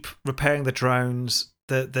they keep repairing the drones,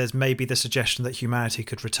 that there's maybe the suggestion that humanity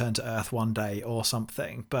could return to Earth one day or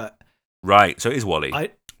something. But right. So it is Wall-E.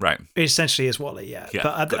 Right. It essentially is Wall-E, yeah.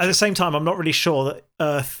 But at the same time, I'm not really sure that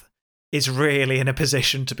Earth is really in a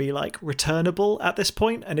position to be like returnable at this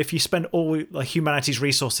point. And if you spend all like humanity's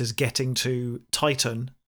resources getting to Titan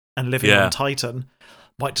and living on Titan,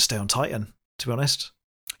 might just stay on Titan, to be honest.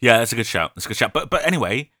 Yeah, that's a good shout. But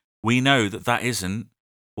anyway, we know that isn't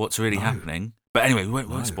what's really happening. But anyway, we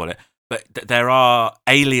won't spoil it. But there are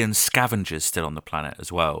alien scavengers still on the planet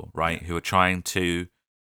as well, right? Who are trying to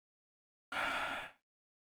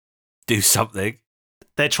do something.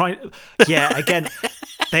 They're trying. Yeah, again,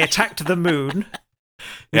 they attacked the moon.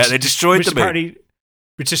 They destroyed the moon. Apparently,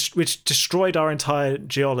 which destroyed our entire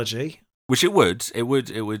geology. Which it would.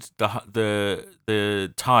 The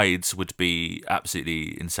tides would be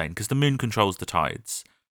absolutely insane because the moon controls the tides.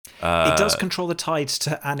 It does control the tides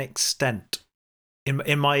to an extent.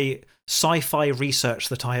 In my sci-fi research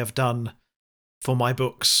that I have done for my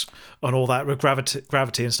books and all that with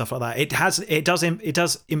gravity and stuff like that, it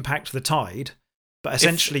does impact the tide, but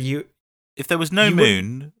essentially if there was no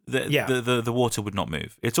moon, the water would not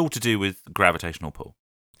move. It's all to do with gravitational pull.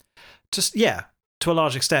 Just to a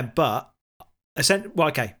large extent, but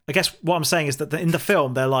okay. I guess what I'm saying is that in the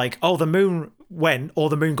film they're like, oh, the moon went or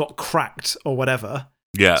the moon got cracked or whatever.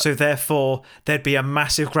 Yeah. So therefore there'd be a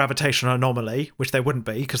massive gravitational anomaly, which there wouldn't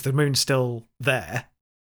be because the moon's still there.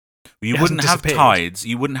 You wouldn't have tides.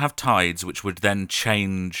 You wouldn't have tides, which would then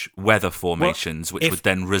change weather formations, which would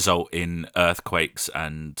then result in earthquakes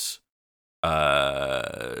and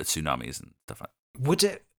tsunamis and stuff like that. Would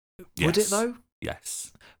it? Yes. Would it though?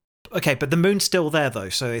 Yes. Okay, but the moon's still there though,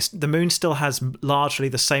 so the moon still has largely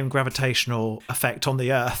the same gravitational effect on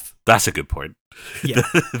the Earth. That's a good point. Yeah.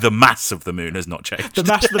 The mass of the moon has not changed. The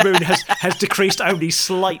mass of the moon has decreased only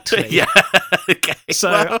slightly. Yeah. Okay.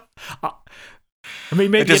 So, I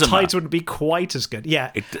mean, maybe the tides wouldn't be quite as good.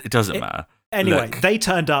 Yeah. It doesn't matter. Anyway, they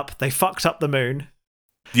turned up, they fucked up the moon.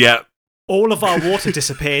 Yeah. All of our water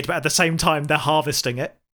disappeared, but at the same time, they're harvesting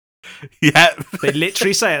it. Yeah. They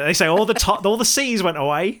literally say it. They say all the seas went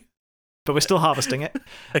away, but we're still harvesting it.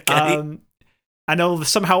 Okay. And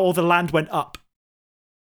somehow all the land went up.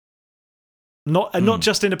 Not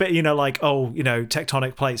just in a bit,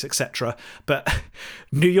 tectonic plates, etc. But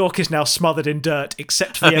New York is now smothered in dirt,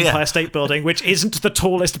 except for the Empire State Building, which isn't the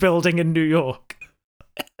tallest building in New York.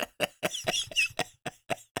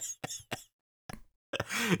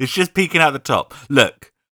 It's just peeking out the top.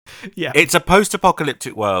 Look, it's a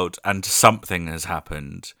post-apocalyptic world, and something has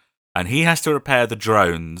happened, and he has to repair the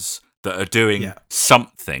drones that are doing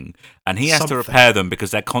something, and he has to repair them because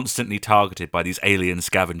they're constantly targeted by these alien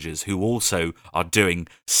scavengers who also are doing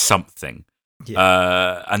something.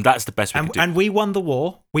 Yeah. And that's the best we can do. And we won the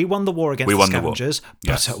war. We won the war against the scavengers,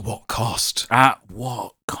 but at what cost? At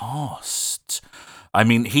what cost? I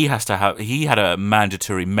mean, he had a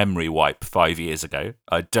mandatory memory wipe 5 years ago.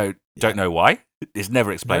 I don't know why. It's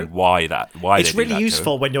never explained why it's really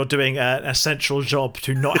useful when you're doing an essential job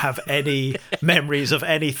to not have any memories of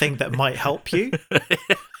anything that might help you.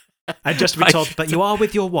 And just to be told, but you are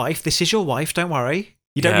with your wife. This is your wife. Don't worry.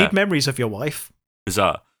 You don't need memories of your wife.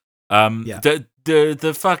 Bizarre.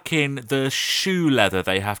 The fucking the shoe leather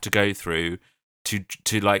they have to go through to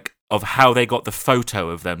like of how they got the photo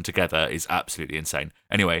of them together is absolutely insane.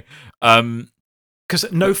 Anyway,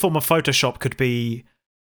 because no form of Photoshop could be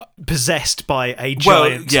possessed by a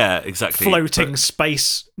giant, floating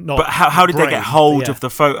space. But how did they get hold of the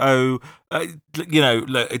photo?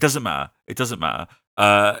 Look, it doesn't matter. It doesn't matter.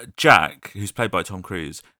 Jack, who's played by Tom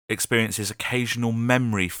Cruise, experiences occasional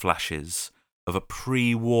memory flashes of a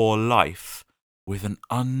pre-war life with an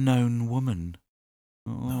unknown woman.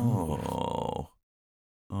 Oh.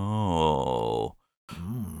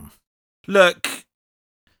 Look,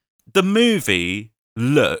 the movie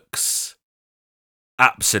looks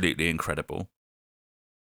absolutely incredible.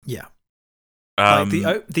 Yeah.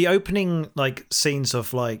 Like the opening scenes of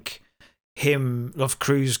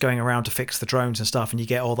Cruise going around to fix the drones and stuff, and you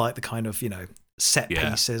get all the kind of set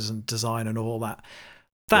pieces and design and all that.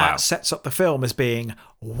 That sets up the film as being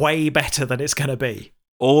way better than it's going to be.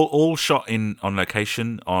 All shot on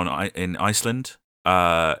location in Iceland.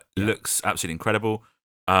 Looks absolutely incredible.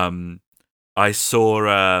 I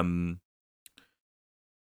saw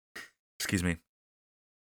excuse me.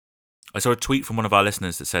 I saw a tweet from one of our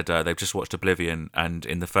listeners that said they've just watched Oblivion, and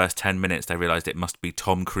in the first 10 minutes they realised it must be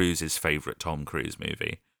Tom Cruise's favourite Tom Cruise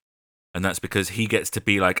movie. And that's because he gets to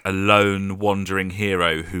be like a lone wandering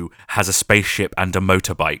hero who has a spaceship and a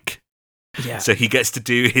motorbike. Yeah. So he gets to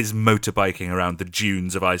do his motorbiking around the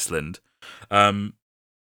dunes of Iceland. And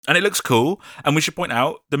it looks cool. And we should point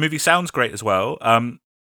out, the movie sounds great as well.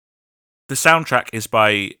 The soundtrack is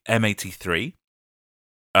by M83.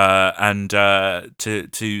 And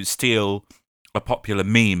to steal a popular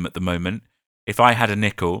meme at the moment, if I had a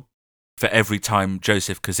nickel for every time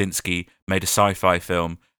Joseph Kosinski made a sci-fi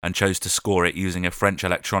film and chose to score it using a French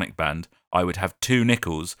electronic band, I would have 2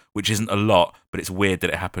 nickels, which isn't a lot, but it's weird that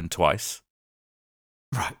it happened twice.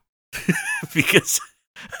 Right. Because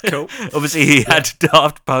cool. Obviously he had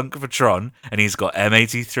Daft Punk for Tron, and he's got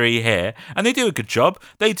M83 here, and they do a good job.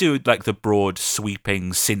 They do like the broad,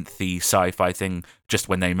 sweeping, synthy sci-fi thing just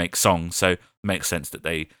when they make songs, so it makes sense that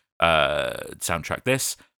they soundtrack.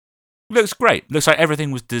 This looks great. Looks like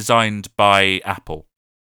everything was designed by Apple.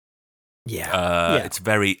 Yeah. It's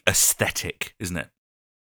very aesthetic, isn't it?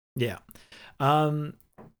 Yeah. And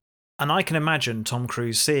I can imagine Tom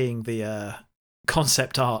Cruise seeing the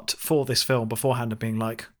concept art for this film beforehand and being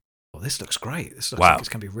like, well, this looks great. This looks like it's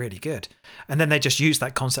going to be really good. And then they just use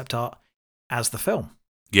that concept art as the film.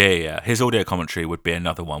 Yeah. His audio commentary would be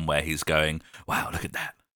another one where he's going, wow, look at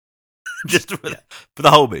that. Just for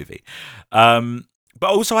the whole movie. But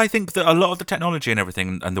also I think that a lot of the technology and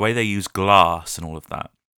everything and the way they use glass and all of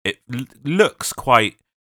that, it looks quite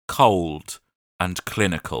cold and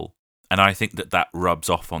clinical. And I think that rubs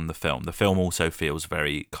off on the film. The film also feels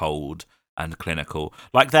very cold and clinical.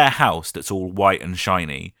 Like their house that's all white and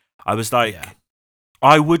shiny. I was like,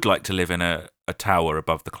 I would like to live in a tower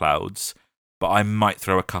above the clouds, but I might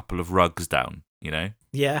throw a couple of rugs down, you know?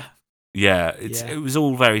 Yeah. Yeah, it was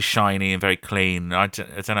all very shiny and very clean. I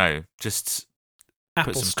don't know. Just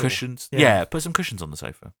Apple put some store. cushions. Yeah. Put some cushions on the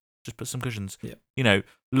sofa. Just put some cushions. Yeah. You know,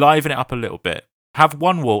 liven it up a little bit. Have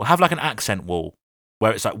one wall. Have like an accent wall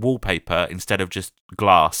where it's like wallpaper instead of just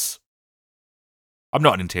glass. I'm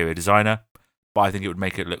not an interior designer, but I think it would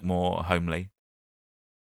make it look more homely.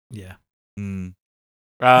 Yeah.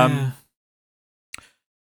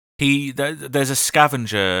 There's a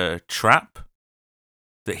scavenger trap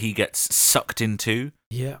that he gets sucked into.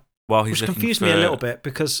 Yeah. While he's Which confused me a little bit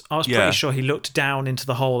because I was pretty sure he looked down into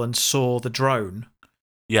the hole and saw the drone.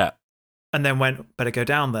 Yeah. And then went, better go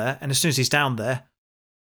down there. And as soon as he's down there,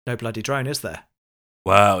 no bloody drone is there.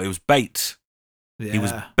 Well, it was bait. Yeah. He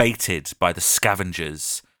was baited by the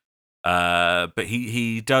scavengers. But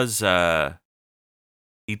he does repair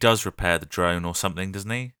the drone or something, doesn't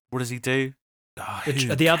he? What does he do? Oh,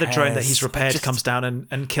 the other drone that he's repaired comes down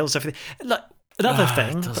and kills everything. Look, another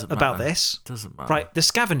thing about this, doesn't matter. Right? The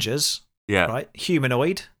scavengers, yeah, right?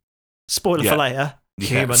 Humanoid. Spoiler for later.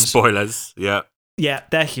 Humans. Spoilers. Yeah. Yeah,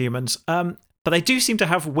 they're humans. But they do seem to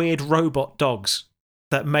have weird robot dogs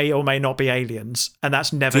that may or may not be aliens, and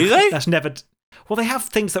that's never. Do they? That's never. Well, they have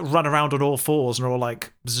things that run around on all fours and are all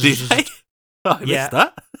like. Do they? I missed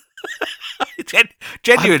that.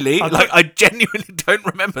 Genuinely, I genuinely don't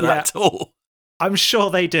remember that at all. I'm sure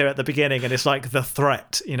they do at the beginning, and it's like the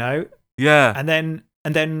threat, you know. Yeah. And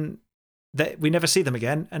then we never see them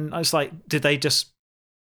again. And I was like, did they just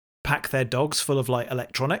pack their dogs full of like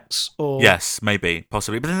electronics? Or yes, maybe,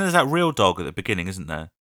 possibly. But then there's that real dog at the beginning, isn't there?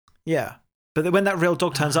 Yeah. But when that real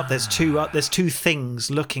dog turns up, there's two things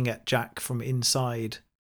looking at Jack from inside.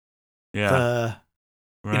 Yeah.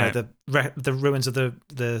 You know, the ruins of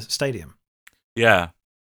the stadium. Yeah.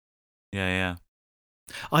 Yeah.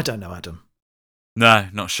 I don't know, Adam. No,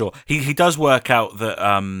 not sure. He does work out that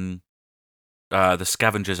the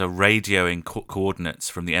scavengers are radioing coordinates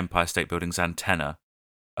from the Empire State Building's antenna,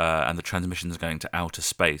 and the transmission is going to outer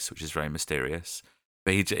space, which is very mysterious.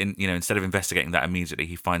 But instead of investigating that immediately,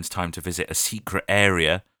 he finds time to visit a secret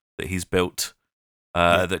area that he's built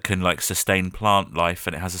that can like sustain plant life,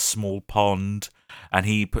 and it has a small pond. And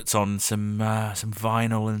he puts on some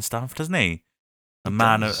vinyl and stuff, doesn't he? A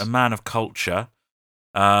man of culture.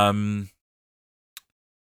 Yeah.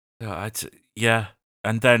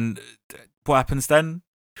 And then what happens then?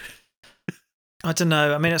 I don't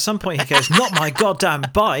know. I mean, at some point he goes, "Not my goddamn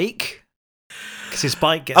bike," because his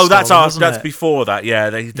bike gets. That's before that. Yeah,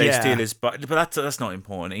 they steal his bike, but that's not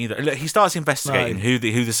important either. Look, he starts investigating who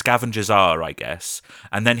the scavengers are, I guess,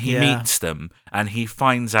 and then he meets them, and he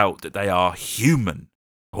finds out that they are human.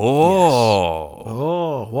 Oh, yes.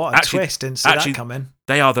 Oh! What a twist! Didn't see that coming.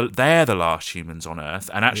 They're the last humans on Earth,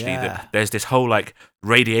 and actually, there's this whole like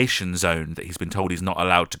radiation zone that he's been told he's not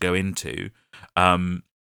allowed to go into.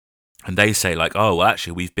 And they say like, oh well,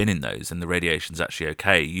 actually we've been in those, and the radiation's actually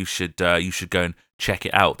okay. You should go and check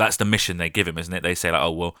it out. That's the mission they give him, isn't it? They say like,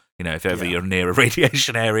 oh well, you know, if ever you're near a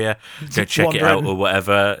radiation area, go check it out or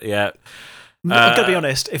whatever. Yeah. I've got to be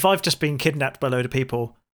honest. If I've just been kidnapped by a load of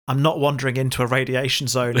people, I'm not wandering into a radiation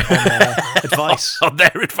zone on their advice. On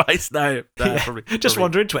their advice, no. Just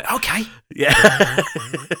wander into it. Okay. Yeah.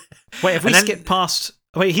 Wait, have we skipped past?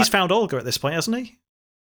 Wait, he's found Olga at this point, hasn't he?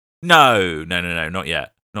 No, not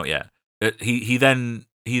yet. Not yet. He then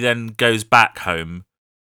goes back home,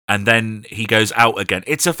 and then he goes out again.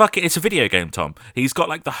 It's a video game, Tom. He's got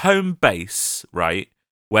like the home base, right,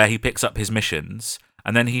 where he picks up his missions,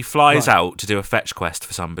 and then he flies Right. out to do a fetch quest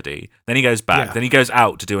for somebody. Then he goes back. Yeah. Then he goes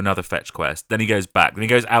out to do another fetch quest. Then he goes back. Then he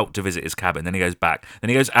goes out to visit his cabin. Then he goes back. Then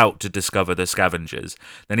he goes out to discover the scavengers.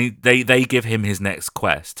 Then they give him his next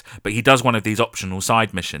quest. But he does one of these optional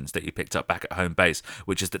side missions that he picked up back at home base,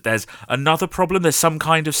 which is that there's another problem. There's some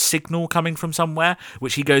kind of signal coming from somewhere,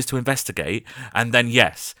 which he goes to investigate. And then,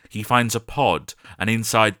 yes, he finds a pod. And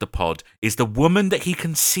inside the pod is the woman that he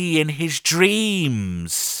can see in his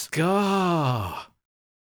dreams. God.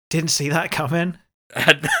 Didn't see that coming.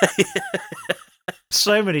 And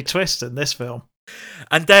So many twists in this film.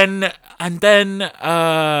 And then they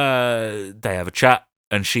have a chat,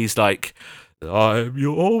 and she's like, "I'm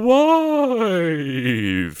your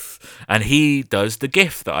wife," and he does the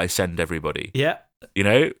gif that I send everybody. Yeah. You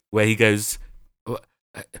know, where he goes,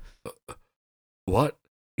 "What?"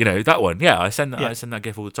 You know, that one. Yeah, I send that. Yeah. I send that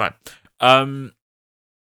gif all the time.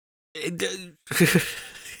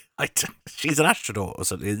 She's an astronaut or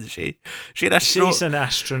something, isn't she? She's an astronaut. She's an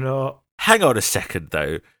astronaut. Hang on a second,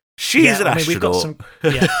 though. She's an astronaut. We've got some,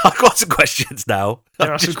 yeah, I've got some questions now.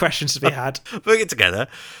 there are some questions to be had. Putting it together.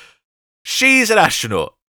 She's an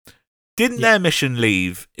astronaut. Didn't their mission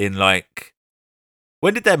leave in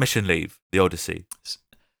when did their mission leave? The Odyssey?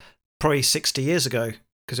 Probably 60 years ago,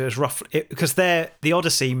 because it was roughly because the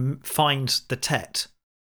Odyssey finds the Tet.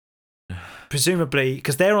 Presumably,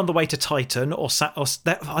 because they're on the way to Titan,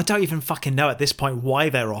 I don't even fucking know at this point why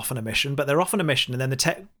they're off on a mission, but they're off on a mission, and then the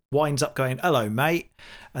Tet winds up going, "Hello, mate,"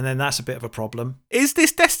 and then that's a bit of a problem. Is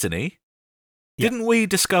this destiny? Yeah. Didn't we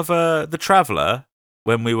discover the Traveller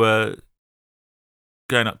when we were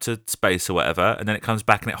going up to space or whatever, and then it comes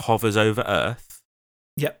back and it hovers over Earth?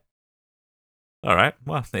 Yep. All right.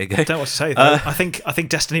 Well, there you go. Don't know what to say though. I think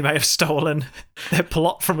Destiny may have stolen their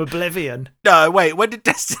plot from Oblivion. No, wait. When did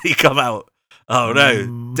Destiny come out? Oh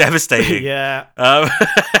no, devastating. Yeah. No,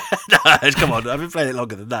 come on, I've been playing it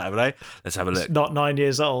longer than that, haven't I? Let's have a look. It's not 9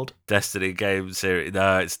 years old. Destiny game series.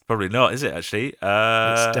 No, it's probably not, is it, actually? It's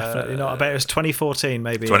definitely not. I bet it was 2014,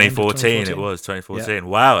 maybe. 2014, it was, 2014. Yeah.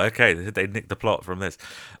 Wow, okay, they nicked the plot from this.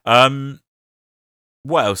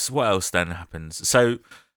 What else then happens? So,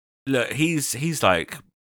 look, he's like,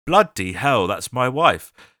 bloody hell, that's my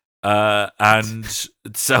wife. And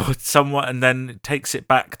so someone, and then takes it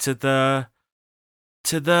back to the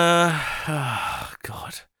oh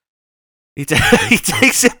God, he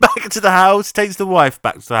takes it back to the house, takes the wife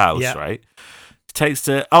back to the house, right? Takes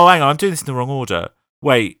the hang on, I'm doing this in the wrong order.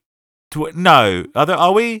 Wait, no,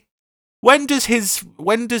 are we? When does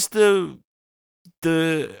the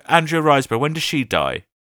Andrea Riseborough, when does she die?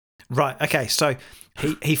 Right. Okay. So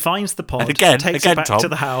he finds the pod, takes it back Tom, to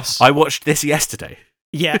the house. I watched this yesterday.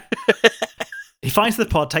 Yeah. He finds the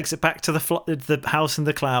pod, takes it back to the house in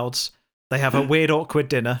the clouds. They have a weird, awkward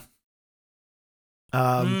dinner.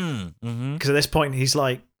 Because at this point, he's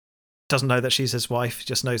like, doesn't know that she's his wife. He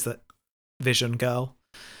just knows that Vision girl.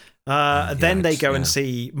 Then they go and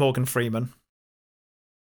see Morgan Freeman.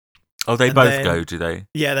 Oh, they both go, do they?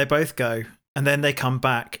 Yeah, they both go. And then they come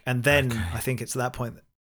back. And then I think it's at that point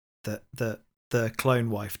that the clone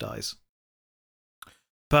wife dies.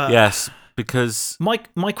 But yes, because my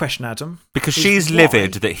question, Adam, because she's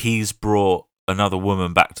livid that he's brought another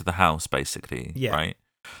woman back to the house, basically. Yeah. Right.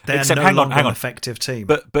 They're no longer an effective team.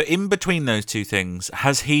 But in between those two things,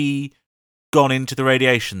 has he gone into the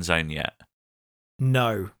radiation zone yet?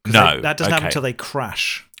 No. No. That doesn't happen until they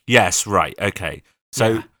crash. Yes. Right. Okay.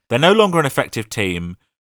 So they're no longer an effective team.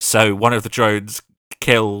 So one of the drones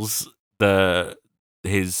kills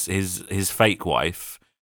his fake wife.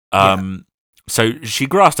 So she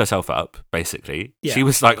grassed herself up, basically. Yeah, she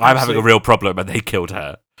was like, I'm having a real problem, and they killed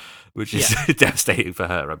her, which is devastating for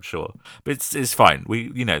her, I'm sure. But it's fine.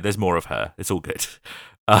 There's more of her. It's all good.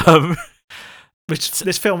 Which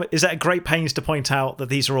this film is at great pains to point out that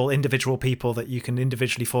these are all individual people that you can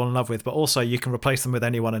individually fall in love with, but also you can replace them with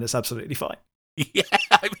anyone and it's absolutely fine. Yeah,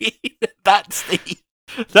 I mean, that's the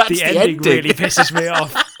ending really pisses me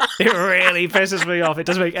off. It really pisses me off. It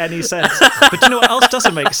doesn't make any sense. But do you know what else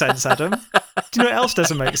doesn't make sense, Adam? Do you know what else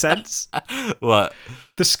doesn't make sense? What?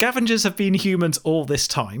 The scavengers have been humans all this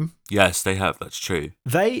time. Yes, they have. That's true.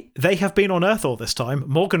 They have been on Earth all this time.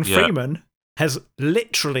 Morgan Freeman has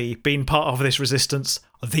literally been part of this resistance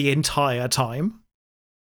the entire time.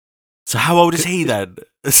 So how old is he then?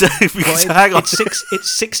 Hang on.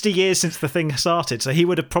 It's 60 years since the thing started, so he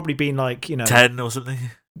would have probably been 10 or something.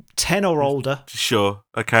 10 or older. Sure.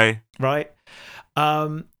 Okay. Right.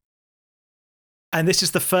 And this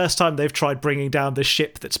is the first time they've tried bringing down the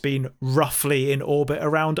ship that's been roughly in orbit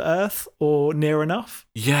around Earth or near enough.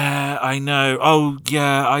 Yeah, I know. Oh,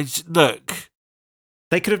 yeah. Look.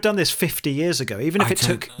 They could have done this 50 years ago, even if it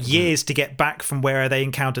took years to get back from where they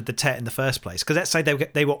encountered the Tet in the first place. Because let's say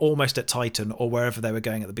they were almost at Titan or wherever they were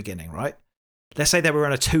going at the beginning, right? Let's say they were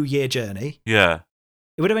on a 2-year journey. Yeah.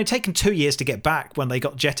 It would have been taken 2 years to get back when they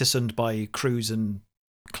got jettisoned by Cruise and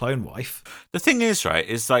Clone Wife. The thing is, right,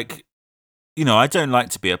 is like, you know, I don't like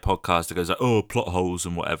to be a podcast that goes like, oh, plot holes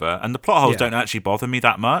and whatever. And the plot holes don't actually bother me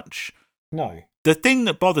that much. No. The thing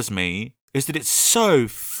that bothers me is that it's so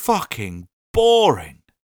fucking boring.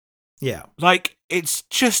 Yeah. Like, it's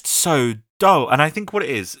just so dull. And I think what it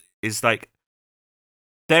is like,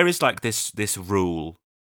 there is like this rule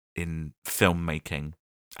in filmmaking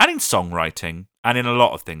and in songwriting and in a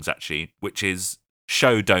lot of things, actually, which is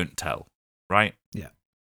show, don't tell, right? Yeah.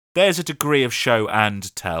 There's a degree of show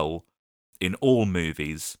and tell in all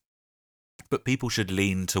movies, but people should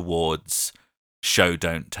lean towards show,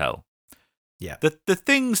 don't tell. Yeah. The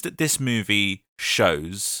things that this movie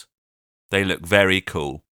shows, they look very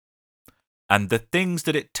cool. And the things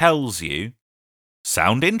that it tells you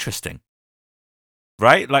sound interesting.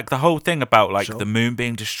 Right? Like the whole thing about like the moon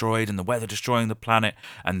being destroyed and the weather destroying the planet,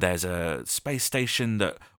 and there's a space station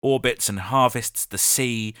that orbits and harvests the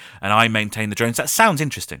sea, and I maintain the drones. That sounds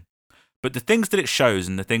interesting. But the things that it shows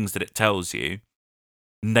and the things that it tells you,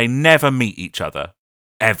 they never meet each other.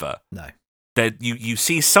 Ever. No. You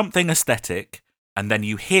see something aesthetic, and then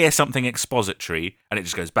you hear something expository, and it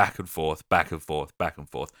just goes back and forth, back and forth, back and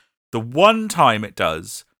forth. The one time it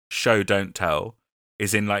does show, don't tell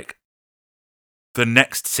is in like the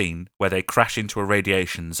next scene where they crash into a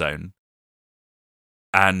radiation zone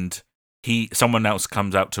and someone else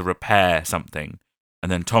comes out to repair something,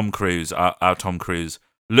 and then Tom Cruise, our Tom Cruise,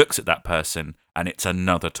 looks at that person and it's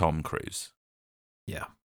another Tom Cruise. Yeah.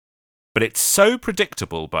 But it's so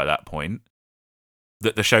predictable by that point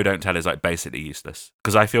that the show don't tell is like basically useless,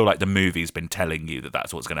 because I feel like the movie's been telling you that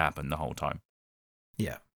that's what's going to happen the whole time.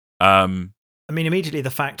 Yeah. I mean, immediately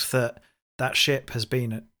the fact that ship has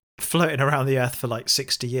been floating around the Earth for like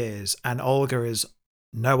 60 years, and Olga is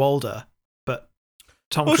no older, but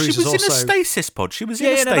Tom Cruise is also... She was in a stasis pod. She was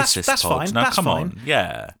in a stasis that's pod. Fine. Now, that's come fine. on.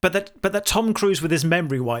 Yeah. But that Tom Cruise with his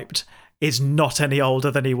memory wiped is not any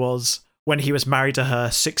older than he was when he was married to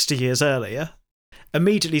her 60 years earlier.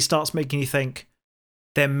 Immediately starts making you think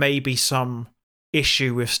there may be some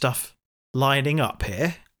issue with stuff lining up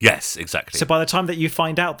here. Yes, exactly. So by the time that you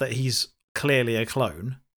find out that he's clearly a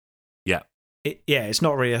clone, it's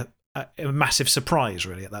not really a massive surprise,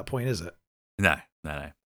 really, at that point, is it? No,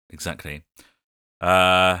 exactly.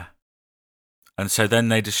 And so then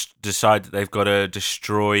they decide that they've got to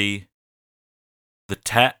destroy the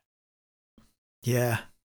Tet. Yeah.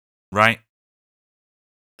 Right?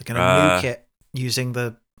 They're going to nuke it using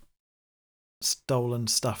the stolen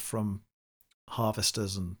stuff from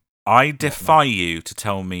harvesters and... I defy you to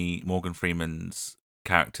tell me Morgan Freeman's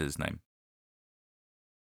character's name.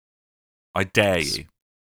 I dare you.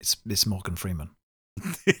 It's Morgan Freeman.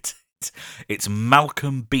 It's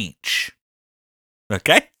Malcolm Beach.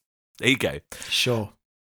 Okay? There you go. Sure.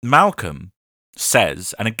 Malcolm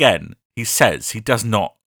says, and again, he says, he does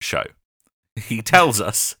not show. He tells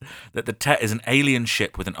us that the Tet is an alien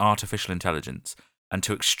ship with an artificial intelligence, and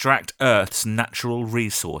to extract Earth's natural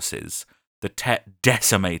resources, the Tet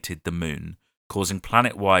decimated the moon, causing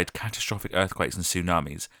planet-wide catastrophic earthquakes and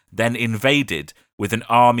tsunamis, then invaded with an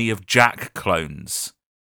army of Jack clones,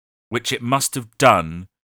 which it must have done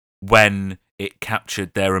when it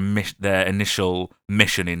captured their initial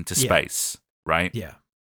mission into space, right? Yeah.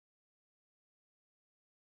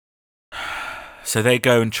 So they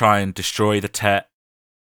go and try and destroy the Tet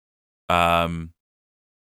by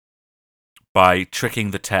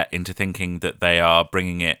tricking the Tet into thinking that they are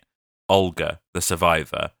bringing it Olga, the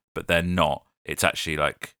survivor, but they're not. It's actually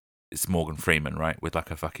like, it's Morgan Freeman, right? With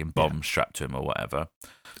like a fucking bomb strapped to him or whatever.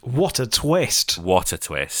 What a twist. What a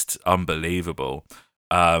twist. Unbelievable.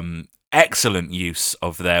 Excellent use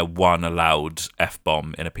of their one allowed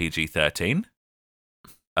F-bomb in a PG-13.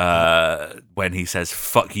 When he says,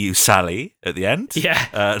 "Fuck you, Sally," at the end. Yeah.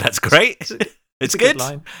 That's great. It's a good. good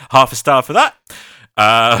line. Half a star for that.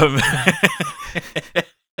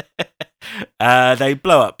 They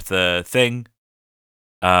blow up the thing.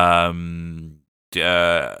 You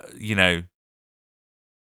know,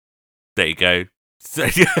 there you go. So,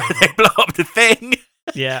 they blow up the thing.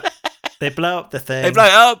 Yeah. They blow up the thing. They blow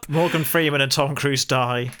it up. Morgan Freeman and Tom Cruise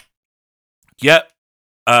die. Yep.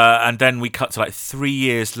 And then we cut to like 3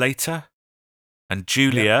 years later, and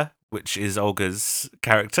Julia, which is Olga's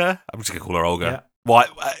character, I'm just gonna call her Olga. Yeah. Why?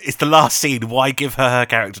 It's the last scene. Why give her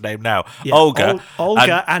character name now? Yeah. Olga.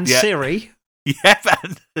 Olga and Siri. Yep,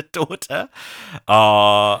 and the daughter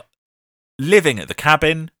are living at the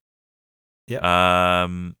cabin, Yeah.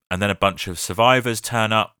 And then a bunch of survivors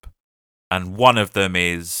turn up, and one of them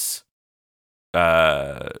is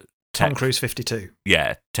Tom Cruise 52.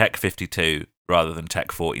 Yeah, Tech 52 rather than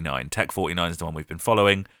Tech 49. Tech 49 is the one we've been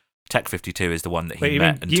following. Tech 52 is the one that he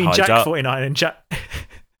met and you mean tied Jack up. 49 and Jack...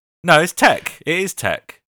 No, it's Tech. It is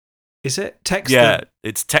Tech. Is it? Tech's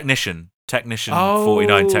it's Technician. Technician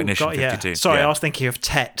 49, Technician 52. Yeah. Sorry, I was thinking of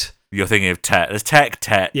Tet. You're thinking of Tet. There's Tech,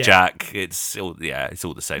 yeah. Jack. It's all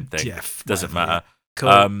the same thing. Yeah, Doesn't matter.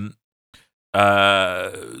 Yeah.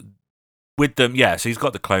 Cool. With them, yeah, so he's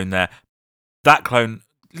got the clone there. That clone,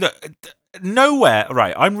 look, nowhere,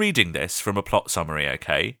 right, I'm reading this from a plot summary,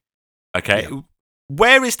 okay? Yeah.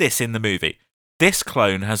 Where is this in the movie? This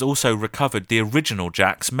clone has also recovered the original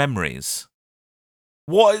Jack's memories.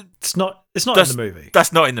 What? It's not in the movie.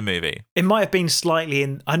 That's not in the movie. It might have been slightly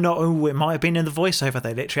in... I know it might have been in the voiceover.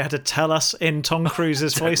 They literally had to tell us in Tom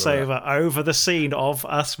Cruise's voiceover over the scene of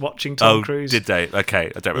us watching Tom Cruise. Did they?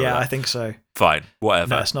 Okay, I don't remember that. I think so. Fine,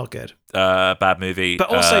 whatever. No, it's not good. Bad movie. But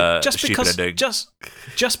also, just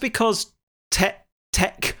because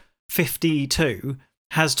Tech 52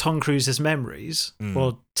 has Tom Cruise's memories,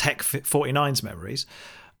 or Tech 49's memories,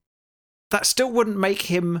 that still wouldn't make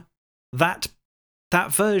him that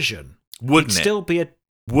version. Wouldn't It'd still be a...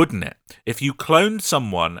 Wouldn't it? If you cloned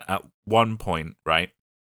someone at one point, right?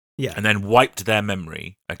 Yeah. And then wiped their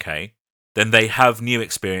memory, okay? Then they have new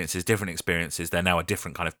experiences, different experiences. They're now a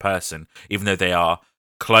different kind of person, even though they are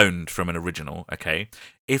cloned from an original, okay?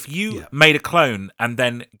 If you made a clone and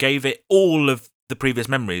then gave it all of the previous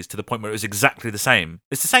memories to the point where it was exactly the same,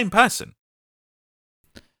 it's the same person.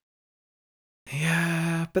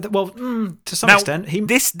 Yeah, but to some now, extent,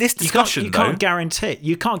 this discussion you can't guarantee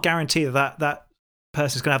that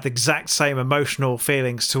person's going to have the exact same emotional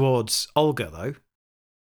feelings towards Olga, though.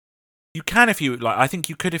 You can if you like. I think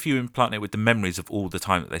you could if you implant it with the memories of all the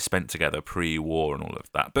time that they spent together pre-war and all of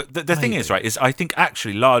that. But the thing is, right, is I think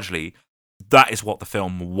actually largely that is what the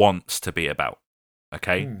film wants to be about.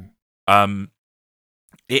 Okay,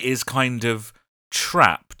 it is kind of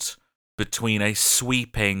trapped between a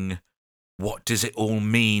sweeping. What does it all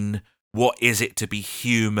mean? What is it to be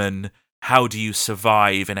human? How do you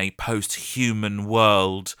survive in a post-human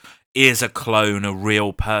world? Is a clone a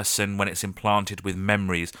real person when it's implanted with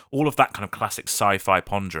memories? All of that kind of classic sci-fi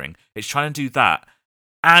pondering. It's trying to do that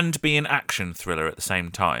and be an action thriller at the same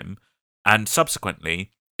time. And subsequently,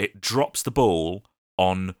 it drops the ball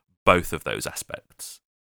on both of those aspects.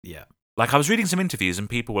 Yeah. Like, I was reading some interviews and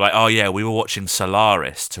people were like, oh yeah, we were watching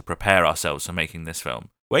Solaris to prepare ourselves for making this film.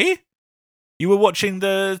 Were you? You were watching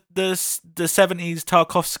the 70s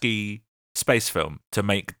Tarkovsky space film to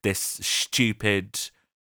make this stupid,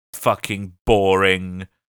 fucking boring,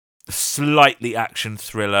 slightly action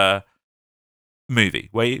thriller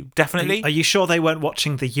movie. Were you? Definitely? Are you sure they weren't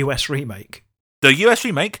watching the US remake? The US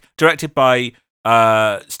remake, directed by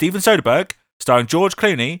Steven Soderbergh, starring George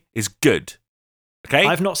Clooney, is good. Okay?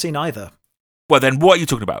 I've not seen either. Well, then what are you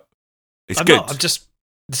talking about? It's good. I'm just...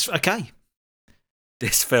 Okay.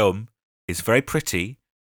 This film is very pretty,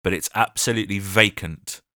 but it's absolutely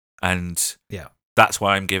vacant. And that's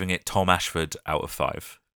why I'm giving it Tom Ashford out of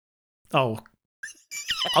 5. Oh.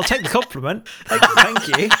 I'll take the compliment. Thank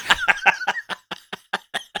you.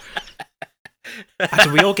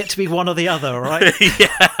 Actually, we all get to be one or the other, all right?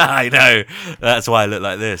 Yeah, I know. That's why I look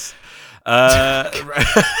like this.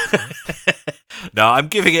 No, I'm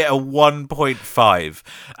giving it a 1.5.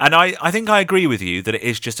 And I think I agree with you that it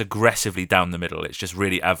is just aggressively down the middle. It's just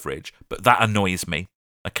really average. But that annoys me.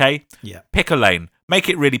 Okay? Yeah. Pick a lane. Make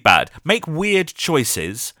it really bad. Make weird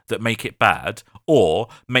choices that make it bad, or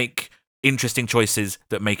make interesting choices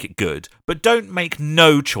that make it good. But don't make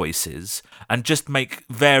no choices and just make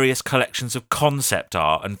various collections of concept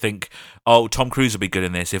art and think, oh, Tom Cruise will be good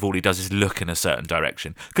in this if all he does is look in a certain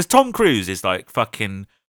direction. Because Tom Cruise is like fucking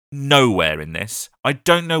nowhere in this. I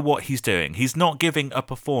don't know what he's doing. He's not giving a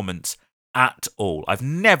performance at all. I've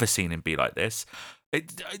never seen him be like this.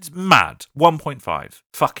 It's mad. 1.5.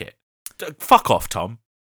 Fuck it. Fuck off, Tom.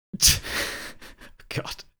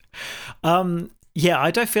 God. Yeah,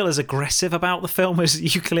 I don't feel as aggressive about the film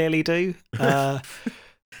as you clearly do. I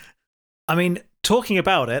mean, talking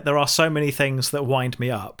about it, there are so many things that wind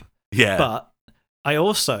me up. Yeah. But I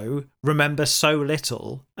also remember so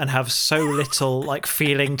little and have so little like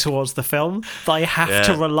feeling towards the film that I have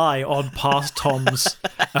to rely on past Tom's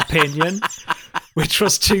opinion, which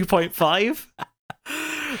was 2.5.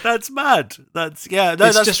 That's mad. That's it's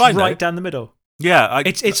that's just fine, right though. down the middle. Yeah,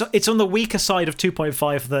 it's on the weaker side of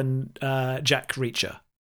 2.5 than Jack Reacher.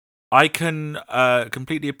 I can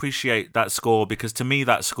completely appreciate that score because to me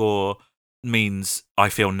that score means I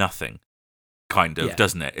feel nothing. kind of, Yeah.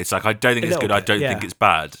 doesn't it? It's like, I don't think A it's little good, I bit, don't yeah. think it's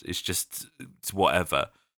bad. It's just, it's whatever.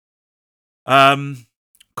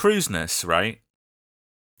 Cruiseness, right?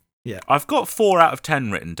 Yeah. I've got 4 out of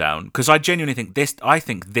 10 written down because I genuinely think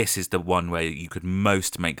this is the one where you could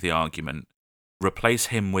most make the argument. Replace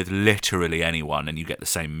him with literally anyone and you get the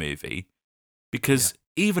same movie. Because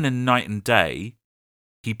even in Night and Day,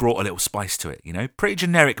 he brought a little spice to it, you know? Pretty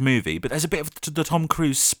generic movie, but there's a bit of the Tom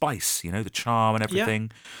Cruise spice, you know, the charm and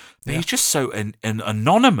everything. But he's just so an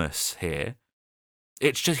anonymous here.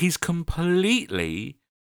 It's just, he's completely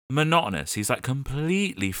monotonous. He's like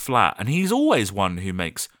completely flat. And he's always one who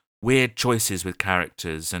makes weird choices with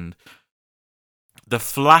characters. And the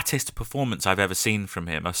flattest performance I've ever seen from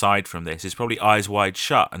him, aside from this, is probably Eyes Wide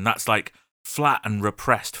Shut. And that's like flat and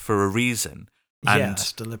repressed for a reason. And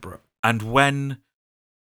it's deliberate. And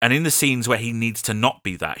in the scenes where he needs to not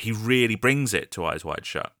be that, he really brings it to Eyes Wide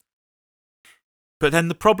Shut. But then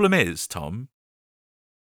the problem is, Tom,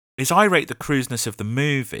 is I rate the cruiseness of the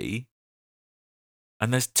movie,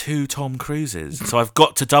 and there's 2 Tom Cruises. So I've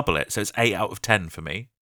got to double it, so it's 8 out of 10 for me.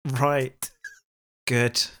 Right.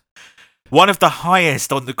 Good. One of the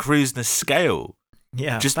highest on the cruiseness scale.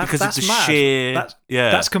 Yeah. Just because that's of the mad. sheer...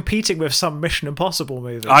 That's competing with some Mission Impossible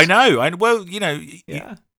movies. I know. Well, you know,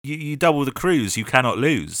 Yeah. you double the cruise, you cannot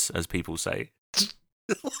lose, as people say.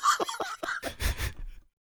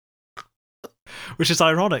 Which is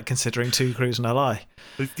ironic, considering 2 Cruise and a Lie.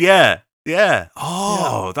 Yeah.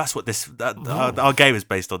 Oh, that's what our game is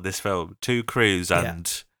based on, this film. 2 Cruise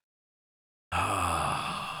and...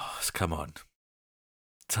 come on.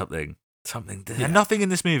 Something. There's nothing in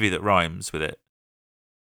this movie that rhymes with it.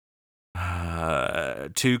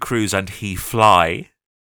 2 Cruise and He Fly.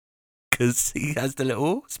 Because he has the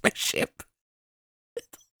little spaceship.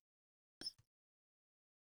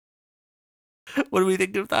 What do we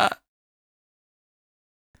think of that?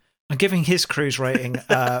 I'm giving his cruise rating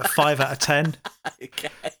 5 out of 10. Okay.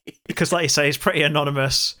 Because, like you say, he's pretty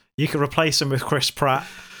anonymous. You can replace him with Chris Pratt.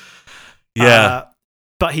 Yeah.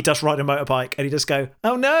 But he does ride a motorbike and he does go,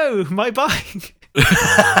 oh no, my bike.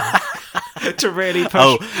 To really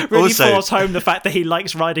push, force home the fact that he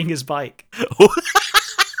likes riding his bike.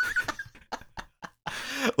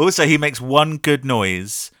 Also, he makes one good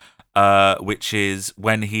noise, which is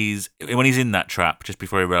when he's in that trap, just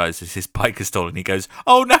before he realizes his bike is stolen. He goes,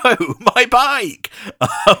 "Oh no, my bike!"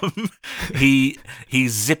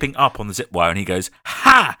 He's zipping up on the zip wire, and he goes,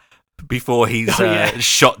 "Ha!" before he's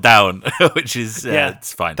shot down, which is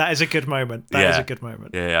it's fine. That is a good moment. That is a good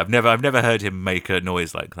moment. Yeah, I've never heard him make a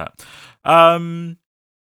noise like that.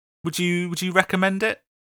 Would you recommend it?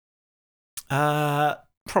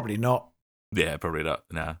 Probably not. Yeah, probably not.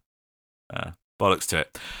 No. Bollocks to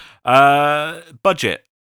it. Budget.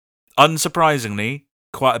 Unsurprisingly,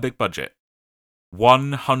 quite a big budget.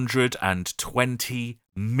 $120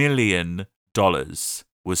 million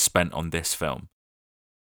was spent on this film.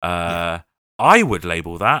 I would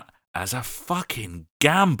label that as a fucking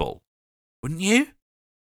gamble. Wouldn't you?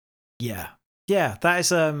 Yeah. Yeah, that is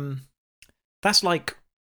that's like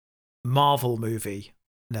Marvel movie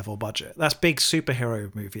level budget. That's big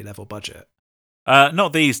superhero movie level budget.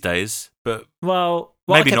 Not these days, but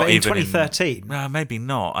maybe not in even 2013. Maybe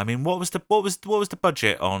not. I mean, what was the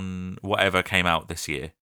budget on whatever came out this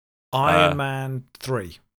year? Iron Man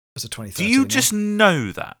 3 was a 2013. Do you just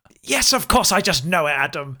know that? Yes, of course, I just know it,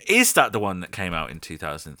 Adam. Is that the one that came out in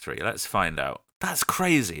 2003? Let's find out. That's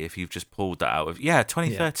crazy if you've just pulled that out of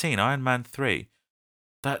 2013, Iron Man 3.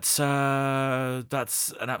 That's an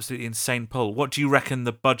absolutely insane pull. What do you reckon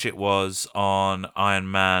the budget was on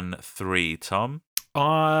Iron Man 3, Tom?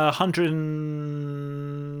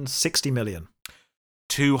 160 million.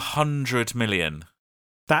 200 million.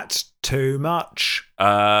 That's too much.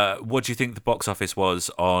 What do you think the box office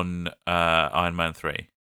was on Iron Man 3?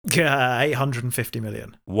 850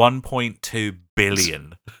 million. 1.2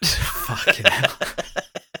 billion. Fucking hell.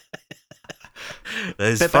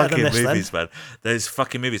 Those fucking movies, man. Those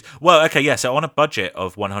fucking movies. Well, okay, yeah, so on a budget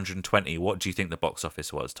of 120, what do you think the box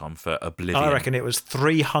office was, Tom, for Oblivion? I reckon it was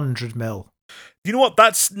 300 mil. You know what?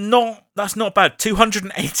 That's not bad.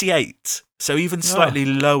 288. So even slightly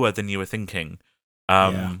lower than you were thinking.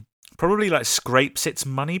 Probably like scrapes its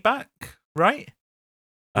money back, right?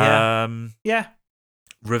 Yeah.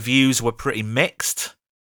 Reviews were pretty mixed,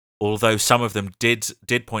 although some of them did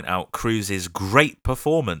point out Cruise's great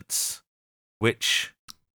performance, which...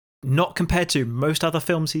 Not compared to most other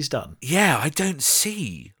films he's done. Yeah, I don't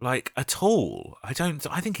see, like, at all. I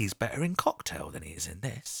think he's better in Cocktail than he is in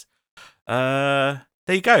this. There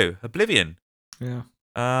you go, Oblivion. Yeah.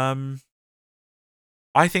 I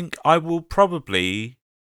think I will probably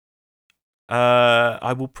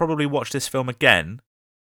I will probably watch this film again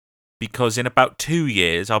because in about 2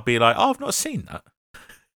 years I'll be like, oh, I've not seen that.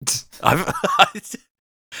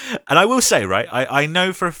 And I will say, right, I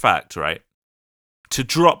know for a fact, right, to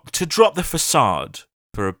drop the facade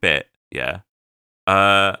for a bit, yeah.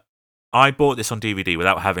 I bought this on DVD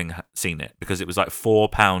without having seen it because it was like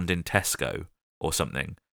 £4 in Tesco or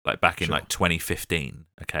something, like back in like 2015,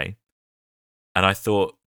 okay? And I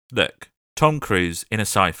thought, look, Tom Cruise in a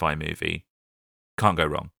sci-fi movie, can't go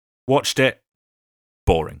wrong. Watched it,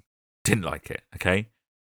 boring. Didn't like it, okay?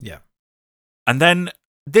 Yeah. And then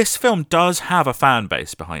this film does have a fan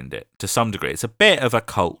base behind it to some degree. It's a bit of a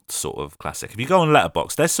cult sort of classic. If you go on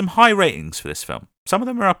Letterboxd, there's some high ratings for this film. Some of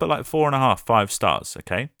them are up at like 4.5, 5 stars,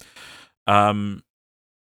 okay? The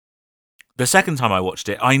second time I watched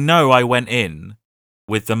it, I know I went in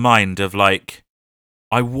with the mind of like,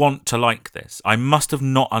 I want to like this. I must have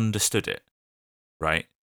not understood it, right?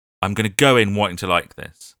 I'm going to go in wanting to like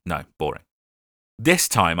this. No, boring. This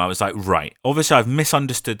time I was like, right, obviously I've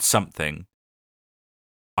misunderstood something.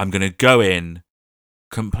 I'm going to go in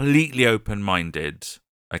completely open-minded.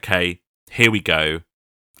 Okay, here we go.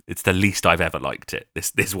 It's the least I've ever liked it,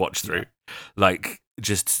 this watch through. Like,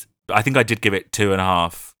 just, I think I did give it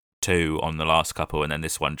 2.5, 2 on the last couple, and then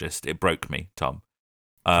this one it broke me, Tom.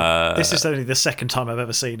 This is only the second time I've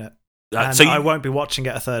ever seen it. And so I won't be watching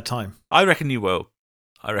it a third time. I reckon you will.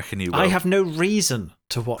 I have no reason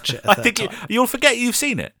to watch it a third time. You'll forget you've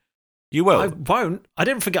seen it. You will. I won't. I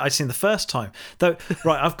didn't forget I'd seen the first time. Though,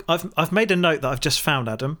 right, I've made a note that I've just found,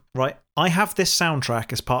 Adam, right? I have this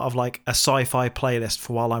soundtrack as part of like a sci-fi playlist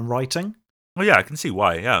for while I'm writing. Oh yeah, I can see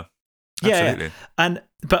why, yeah. Absolutely. Yeah.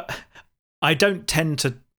 But I don't tend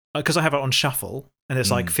to, because I have it on shuffle and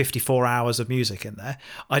there's like 54 hours of music in there,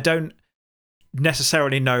 I don't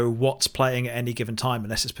necessarily know what's playing at any given time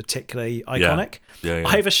unless it's particularly iconic. Yeah.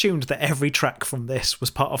 I've assumed that every track from this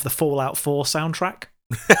was part of the Fallout 4 soundtrack.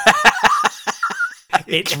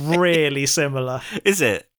 It's really similar. Is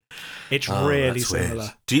it? It's really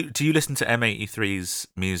similar. Weird. Do you listen to M83's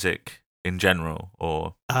music in general,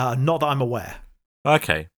 or not that I'm aware?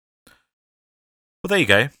 Okay. Well, there you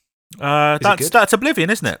go. That's Oblivion,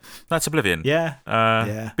 isn't it? That's Oblivion.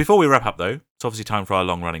 Yeah. Before we wrap up, though, it's obviously time for our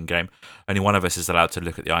long-running game. Only one of us is allowed to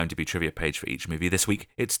look at the IMDb trivia page for each movie. This week,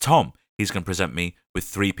 it's Tom. He's going to present me with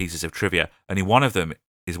 3 pieces of trivia. Only one of them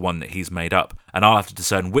is one that he's made up, and I'll have to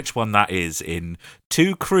discern which one that is in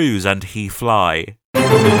Two Cruise and He Fly.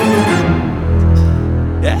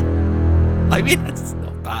 Yeah. I mean, that's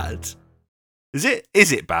not bad. Is it?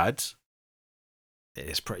 Is it bad? It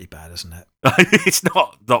is pretty bad, isn't it? It's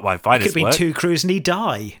not my finest It could be work. Two Cruise and He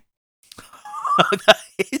Die. That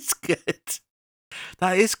is good.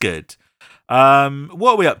 That is good.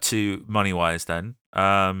 What are we up to money-wise then?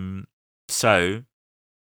 So,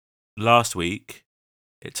 last week,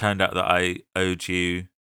 it turned out that I owed you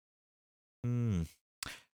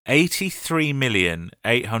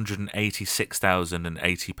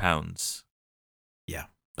 £83,886,080. Yeah.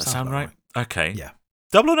 Does that sound right? Okay. Yeah.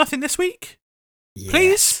 Double or nothing this week?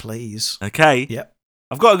 Yes, please. Okay. Yep.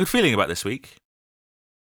 I've got a good feeling about this week.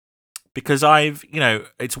 Because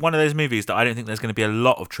it's one of those movies that I don't think there's going to be a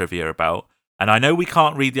lot of trivia about. And I know we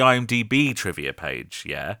can't read the IMDb trivia page,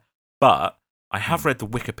 yeah, but I have read the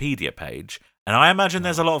Wikipedia page, and I imagine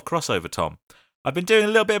there's a lot of crossover, Tom. I've been doing a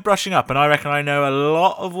little bit of brushing up, and I reckon I know a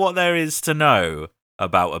lot of what there is to know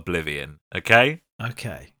about Oblivion, okay?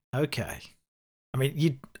 Okay. I mean,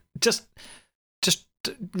 you just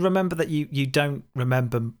remember that you don't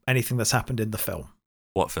remember anything that's happened in the film.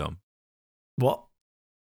 What film? What?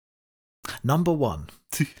 Number 1.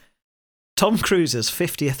 Tom Cruise's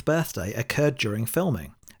 50th birthday occurred during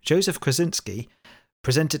filming. Joseph Krasinski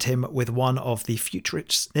presented him with one of the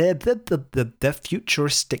futuristic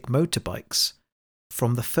motorbikes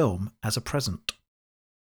from the film as a present.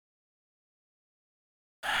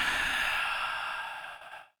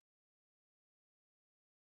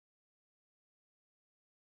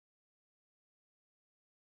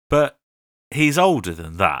 But he's older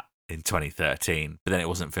than that in 2013, but then it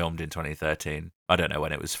wasn't filmed in 2013. I don't know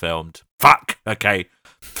when it was filmed. Fuck! Okay.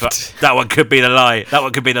 That one could be the lie.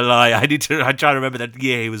 I'm trying to remember the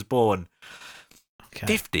year he was born.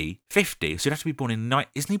 Okay. 50? So he'd have to be born in...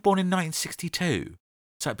 Isn't he born in 1962?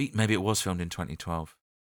 So maybe it was filmed in 2012.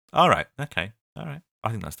 All right. Okay. All right.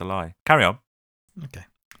 I think that's the lie. Carry on. Okay.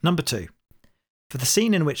 Number 2. For the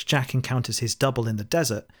scene in which Jack encounters his double in the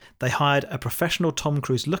desert, they hired a professional Tom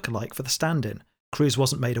Cruise lookalike for the stand-in. Cruise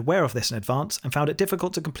wasn't made aware of this in advance and found it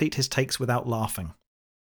difficult to complete his takes without laughing.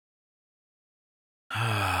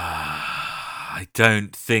 I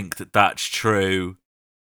don't think that's true.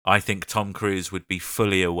 I think Tom Cruise would be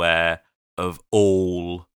fully aware of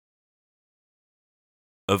all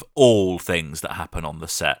things that happen on the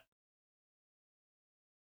set.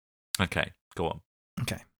 Okay, go on.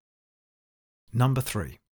 Okay. Number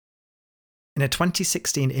 3. In a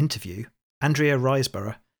 2016 interview, Andrea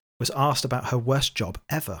Riseborough was asked about her worst job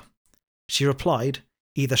ever. She replied,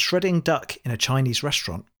 either shredding duck in a Chinese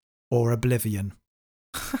restaurant or Oblivion.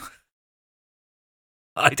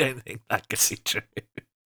 I don't think that could be true.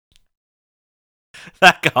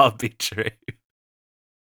 That can't be true.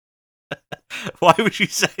 Why would you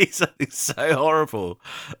say something so horrible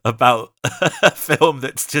about a film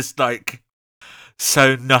that's just like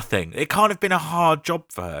so nothing? It can't have been a hard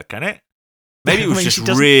job for her, can it? Maybe it was just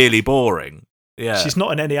really boring. Yeah, she's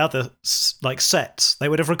not in any other sets. They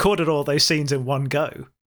would have recorded all those scenes in one go.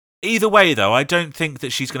 Either way, though, I don't think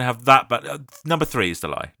that she's going to have that. But number 3 is the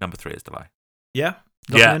lie. Yeah,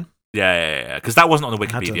 yeah. Because that wasn't on the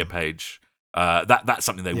Wikipedia page. That's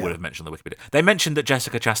something they would have mentioned on the Wikipedia. They mentioned that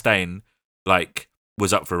Jessica Chastain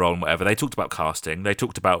was up for a role and whatever. They talked about casting. They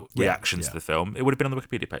talked about reactions to the film. It would have been on the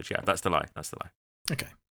Wikipedia page. Yeah, that's the lie. Okay.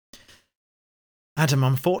 Adam,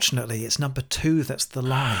 unfortunately, it's number 2 that's the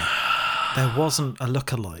lie. There wasn't a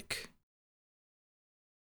lookalike.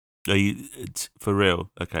 Are you for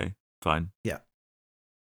real? Okay, fine. Yeah.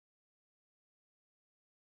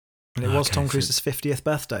 And it was Tom Cruise's 50th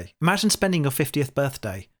birthday. Imagine spending your 50th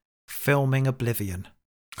birthday filming Oblivion.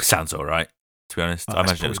 Sounds all right, to be honest. I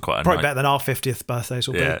imagine it was quite a probably better than our 50th birthdays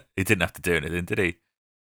will be. Yeah, he didn't have to do anything, did he?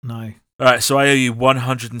 No. All right, so I owe you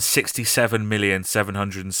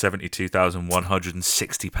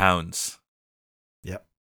 £167,772,160. Yep.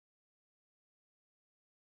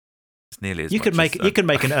 It's nearly as you much could make as, you could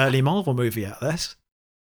make an early Marvel movie out of this.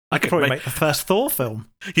 I could probably make the first Thor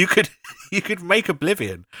film. You could make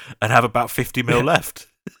Oblivion and have about 50 mil left.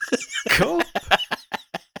 Cool.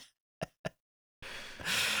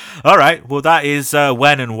 All right, well that is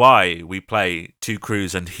when and why we play Two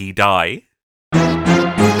Crews and He Die.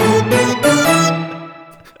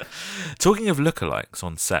 Talking of lookalikes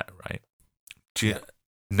on set, right?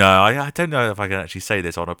 No, I don't know if I can actually say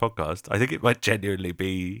this on a podcast. I think it might genuinely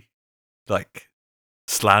be like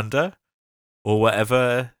slander or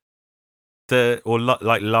whatever,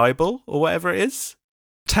 libel or whatever it is.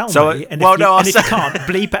 Tell me, and if you can't,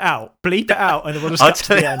 bleep it out. Bleep it out, and we'll just get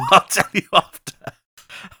to the end. I'll tell you after.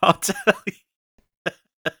 I'll tell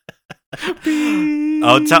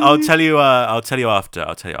you after.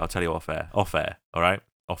 I'll tell you off air. Off air. All right.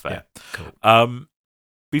 Off air. Yeah, cool.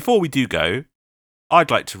 Before we do go,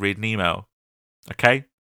 I'd like to read an email. Okay.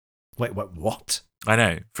 Wait. What? I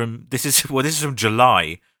know. This is from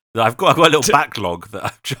July. I've got a little backlog that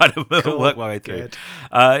I'm trying to work my way through.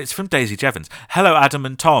 It's from Daisy Jevons. Hello, Adam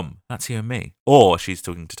and Tom. That's you and me. Or she's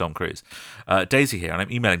talking to Tom Cruise. Daisy here, and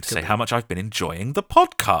I'm emailing to say how much I've been enjoying the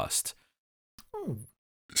podcast. Oh.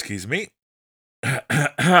 Excuse me.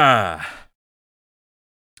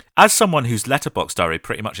 As someone whose Letterboxd diary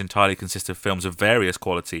pretty much entirely consists of films of various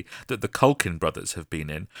quality that the Culkin brothers have been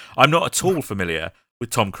in, I'm not at all familiar with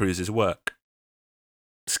Tom Cruise's work.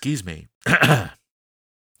 Excuse me.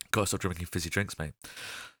 Gotta stop drinking fizzy drinks, mate.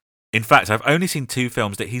 In fact, I've only seen 2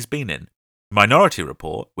 films that he's been in. Minority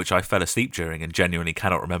Report, which I fell asleep during and genuinely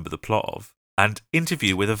cannot remember the plot of, and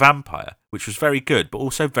Interview with a Vampire, which was very good, but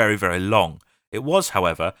also very, very long. It was,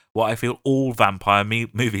 however, what I feel all vampire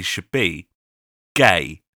movies should be.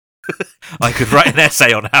 Gay. I could write an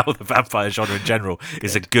essay on how the vampire genre in general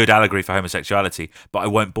is a good allegory for homosexuality, but I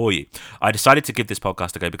won't bore you. I decided to give this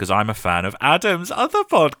podcast a go because I'm a fan of Adam's other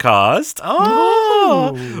podcast.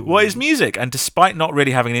 What is music? And despite not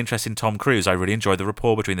really having an interest in Tom Cruise, I really enjoyed the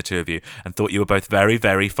rapport between the two of you and thought you were both very,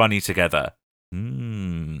 very funny together.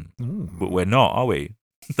 But we're not, are we?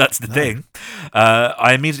 That's the thing.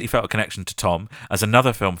 I immediately felt a connection to Tom as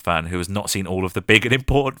another film fan who has not seen all of the big and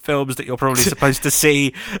important films that you're probably supposed to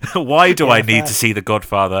see. Why do I need to see The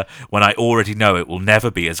Godfather when I already know it will never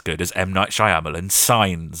be as good as M. Night Shyamalan's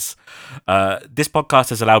Signs? This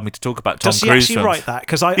podcast has allowed me to talk about Tom Cruise films. Does he actually write that?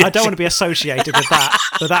 Because I don't want to be associated with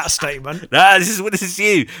that statement. No, this is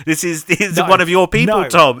you. This is one of your people,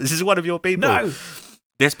 Tom. This is one of your people. No.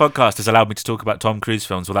 This podcast has allowed me to talk about Tom Cruise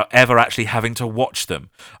films without ever actually having to watch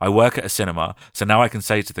them. I work at a cinema, so now I can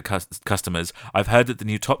say to the customers, I've heard that the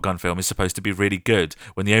new Top Gun film is supposed to be really good,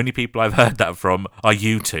 when the only people I've heard that from are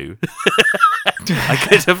you two. I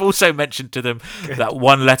could have also mentioned to them that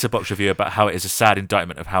one Letterboxd review about how it is a sad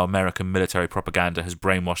indictment of how American military propaganda has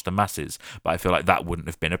brainwashed the masses, but I feel like that wouldn't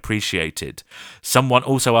have been appreciated. Someone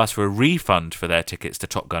also asked for a refund for their tickets to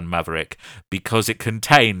Top Gun Maverick because it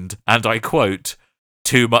contained, and I quote,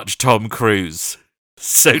 too much Tom Cruise.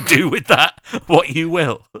 So do with that what you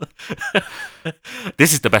will.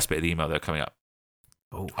 This is the best bit of the email, though, coming up.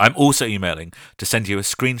 Oh. I'm also emailing to send you a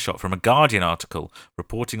screenshot from a Guardian article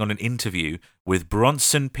reporting on an interview with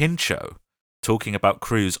Bronson Pinchot talking about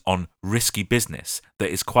Cruise on Risky Business that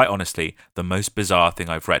is quite honestly the most bizarre thing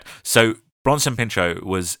I've read. So Bronson Pinchot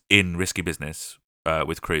was in Risky Business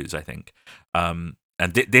with Cruise, I think. And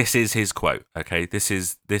this is his quote, okay? This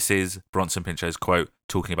is Bronson Pinchot's quote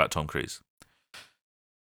talking about Tom Cruise.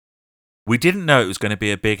 "We didn't know it was going to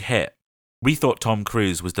be a big hit. We thought Tom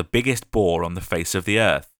Cruise was the biggest bore on the face of the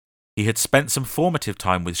earth. He had spent some formative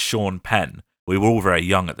time with Sean Penn. We were all very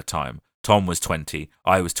young at the time. Tom was 20,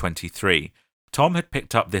 I was 23. Tom had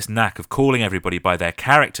picked up this knack of calling everybody by their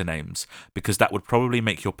character names because that would probably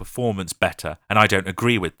make your performance better, and I don't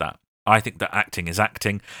agree with that. I think that acting is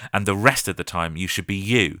acting, and the rest of the time you should be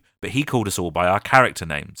you, but he called us all by our character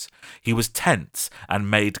names. He was tense and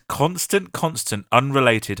made constant,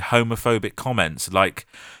 unrelated homophobic comments like,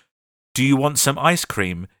 'Do you want some ice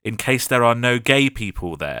cream in case there are no gay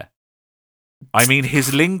people there?' I mean,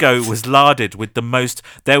 his lingo was larded with the most...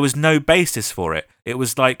 There was no basis for it. It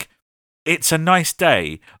was like, 'It's a nice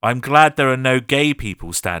day. I'm glad there are no gay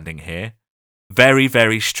people standing here. Very,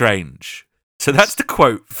 very strange.'" So that's the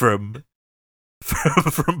quote from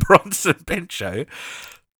Bronson Pinchot.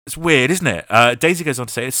 It's weird, isn't it? Daisy goes on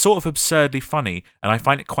to say, "It's sort of absurdly funny, and I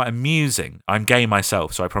find it quite amusing. I'm gay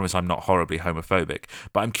myself, so I promise I'm not horribly homophobic.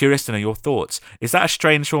 But I'm curious to know your thoughts. Is that a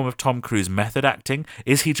strange form of Tom Cruise method acting?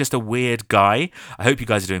 Is he just a weird guy? I hope you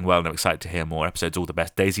guys are doing well, and I'm excited to hear more episodes. All the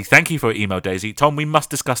best, Daisy." Thank you for your email, Daisy. Tom, we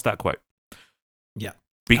must discuss that quote. Yeah.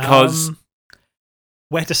 Because...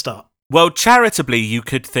 where to start? Well, charitably, you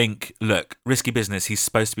could think, look, Risky Business, he's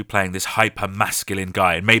supposed to be playing this hyper-masculine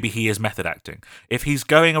guy, and maybe he is method acting. If he's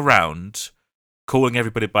going around calling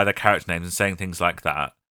everybody by their character names and saying things like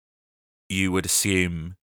that, you would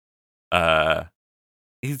assume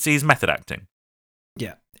he's method acting.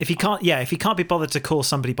 Yeah. If he can't be bothered to call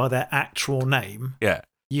somebody by their actual name, yeah,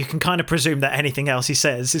 you can kind of presume that anything else he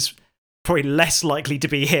says is probably less likely to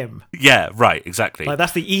be him. Yeah, right, exactly. Like,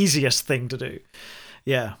 that's the easiest thing to do.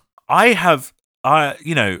 Yeah. I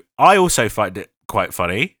also find it quite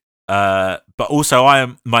funny, but also I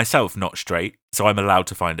am myself not straight, so I'm allowed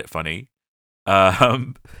to find it funny. I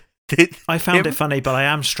found it funny, but I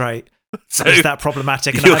am straight. So is that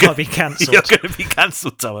problematic? And I might be cancelled. You're going to be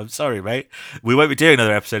cancelled, Tom. I'm sorry, mate. We won't be doing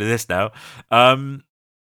another episode of this now.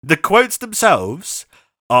 The quotes themselves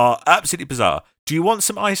are absolutely bizarre. "Do you want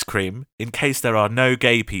some ice cream in case there are no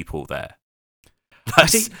gay people there?" I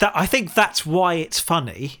think that's why it's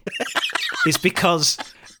funny, is because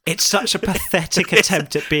it's such a pathetic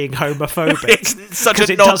attempt at being homophobic. It's such a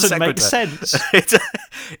it doesn't make sense.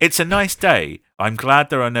 It's a nice day. I'm glad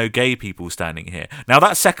there are no gay people standing here. Now,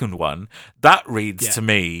 that second one, that reads to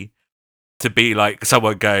me to be like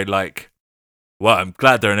someone going like, "Well, I'm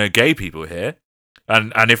glad there are no gay people here.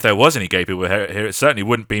 And if there was any gay people here, it certainly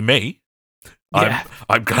wouldn't be me.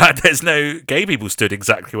 I'm glad there's no gay people stood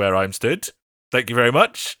exactly where I'm stood. Thank you very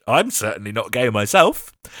much. I'm certainly not gay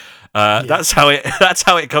myself." That's how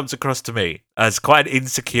it comes across to me, as quite an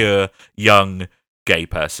insecure young gay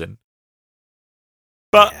person.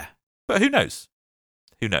 But who knows?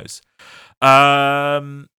 Who knows?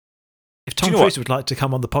 If Tom Cruise would like to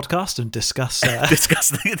come on the podcast and discuss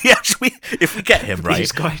if we get him right,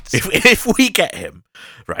 if we get him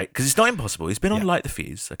right, because it's not impossible. He's been on Light the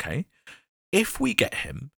Fuse, okay. If we get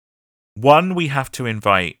him. One, we have to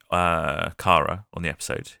invite Cara on the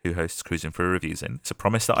episode, who hosts Cruising for Reviews in. It's a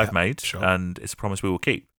promise that I've made, and it's a promise we will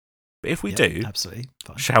keep. But if we do, absolutely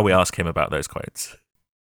fine. Shall we ask him about those quotes?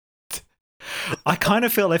 I kind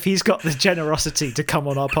of feel if he's got the generosity to come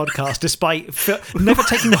on our podcast, despite never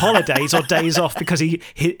taking holidays or days off because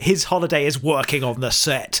his holiday is working on the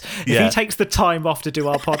set. If he takes the time off to do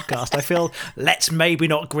our podcast, I feel let's maybe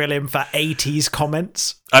not grill him for 80s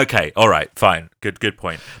comments. Okay, all right, fine, good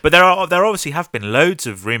point. But there obviously have been loads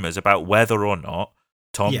of rumours about whether or not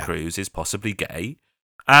Tom Cruise is possibly gay,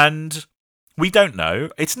 and we don't know.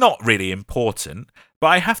 It's not really important, but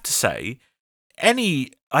I have to say,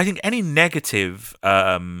 I think any negative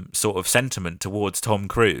sort of sentiment towards Tom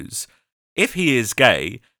Cruise, if he is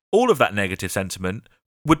gay, all of that negative sentiment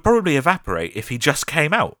would probably evaporate if he just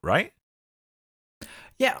came out, right?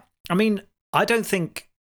 Yeah, I mean, I don't think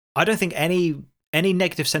any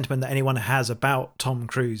negative sentiment that anyone has about Tom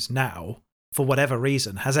Cruise now, for whatever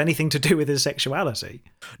reason, has anything to do with his sexuality.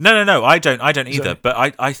 No, I don't either.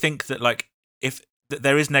 But I think that like if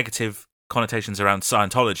there is negative connotations around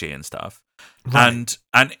Scientology and stuff. Right.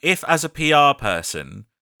 And if as a PR person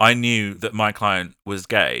I knew that my client was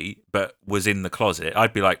gay but was in the closet,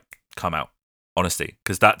 I'd be like, come out. honestly,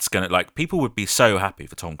 because that's gonna like people would be so happy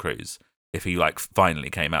for Tom Cruise if he like finally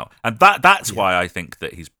came out, and that's why I think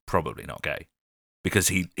that he's probably not gay, because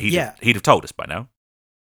he'd have told us by now.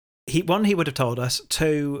 He would have told us.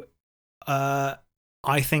 Two, I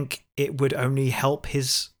think it would only help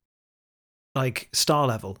his like star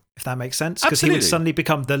level, if that makes sense, because he would suddenly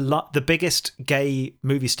become the biggest gay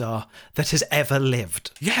movie star that has ever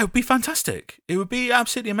lived. Yeah, it would be fantastic. It would be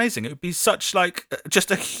absolutely amazing. It would be such like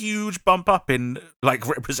just a huge bump up in like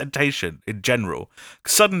representation in general.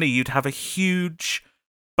 Suddenly you'd have a huge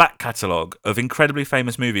back catalogue of incredibly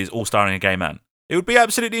famous movies all starring a gay man. It would be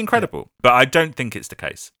absolutely incredible. Yeah. But I don't think it's the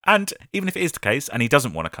case. And even if it is the case and he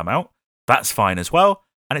doesn't want to come out, that's fine as well.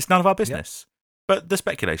 And it's none of our business. Yep. But the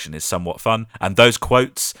speculation is somewhat fun, and those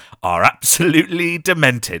quotes are absolutely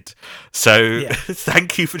demented. So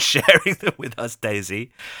thank you for sharing them with us,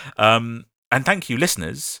 Daisy. And thank you,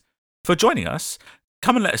 listeners, for joining us.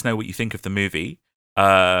 Come and let us know what you think of the movie.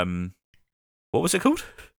 What was it called?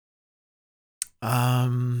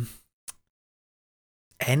 End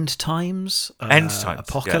Times? End Times.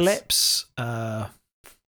 Apocalypse?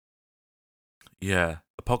 Yes.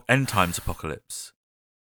 End Times Apocalypse.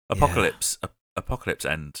 Apocalypse. Apocalypse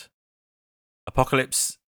End.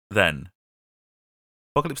 Apocalypse Then.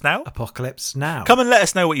 Apocalypse Now? Apocalypse Now. Come and let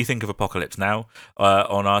us know what you think of Apocalypse Now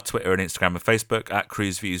on our Twitter and Instagram and Facebook at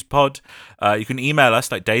CruiseViewsPod. You can email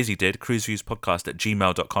us like Daisy did,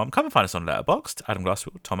 cruiseviewspodcast@gmail.com. Come and find us on Letterboxd, Adam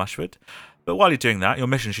Glassfield, Tom Ashford. But while you're doing that, your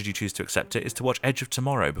mission, should you choose to accept it, is to watch Edge of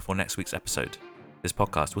Tomorrow before next week's episode. This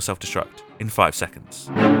podcast will self-destruct in 5 seconds.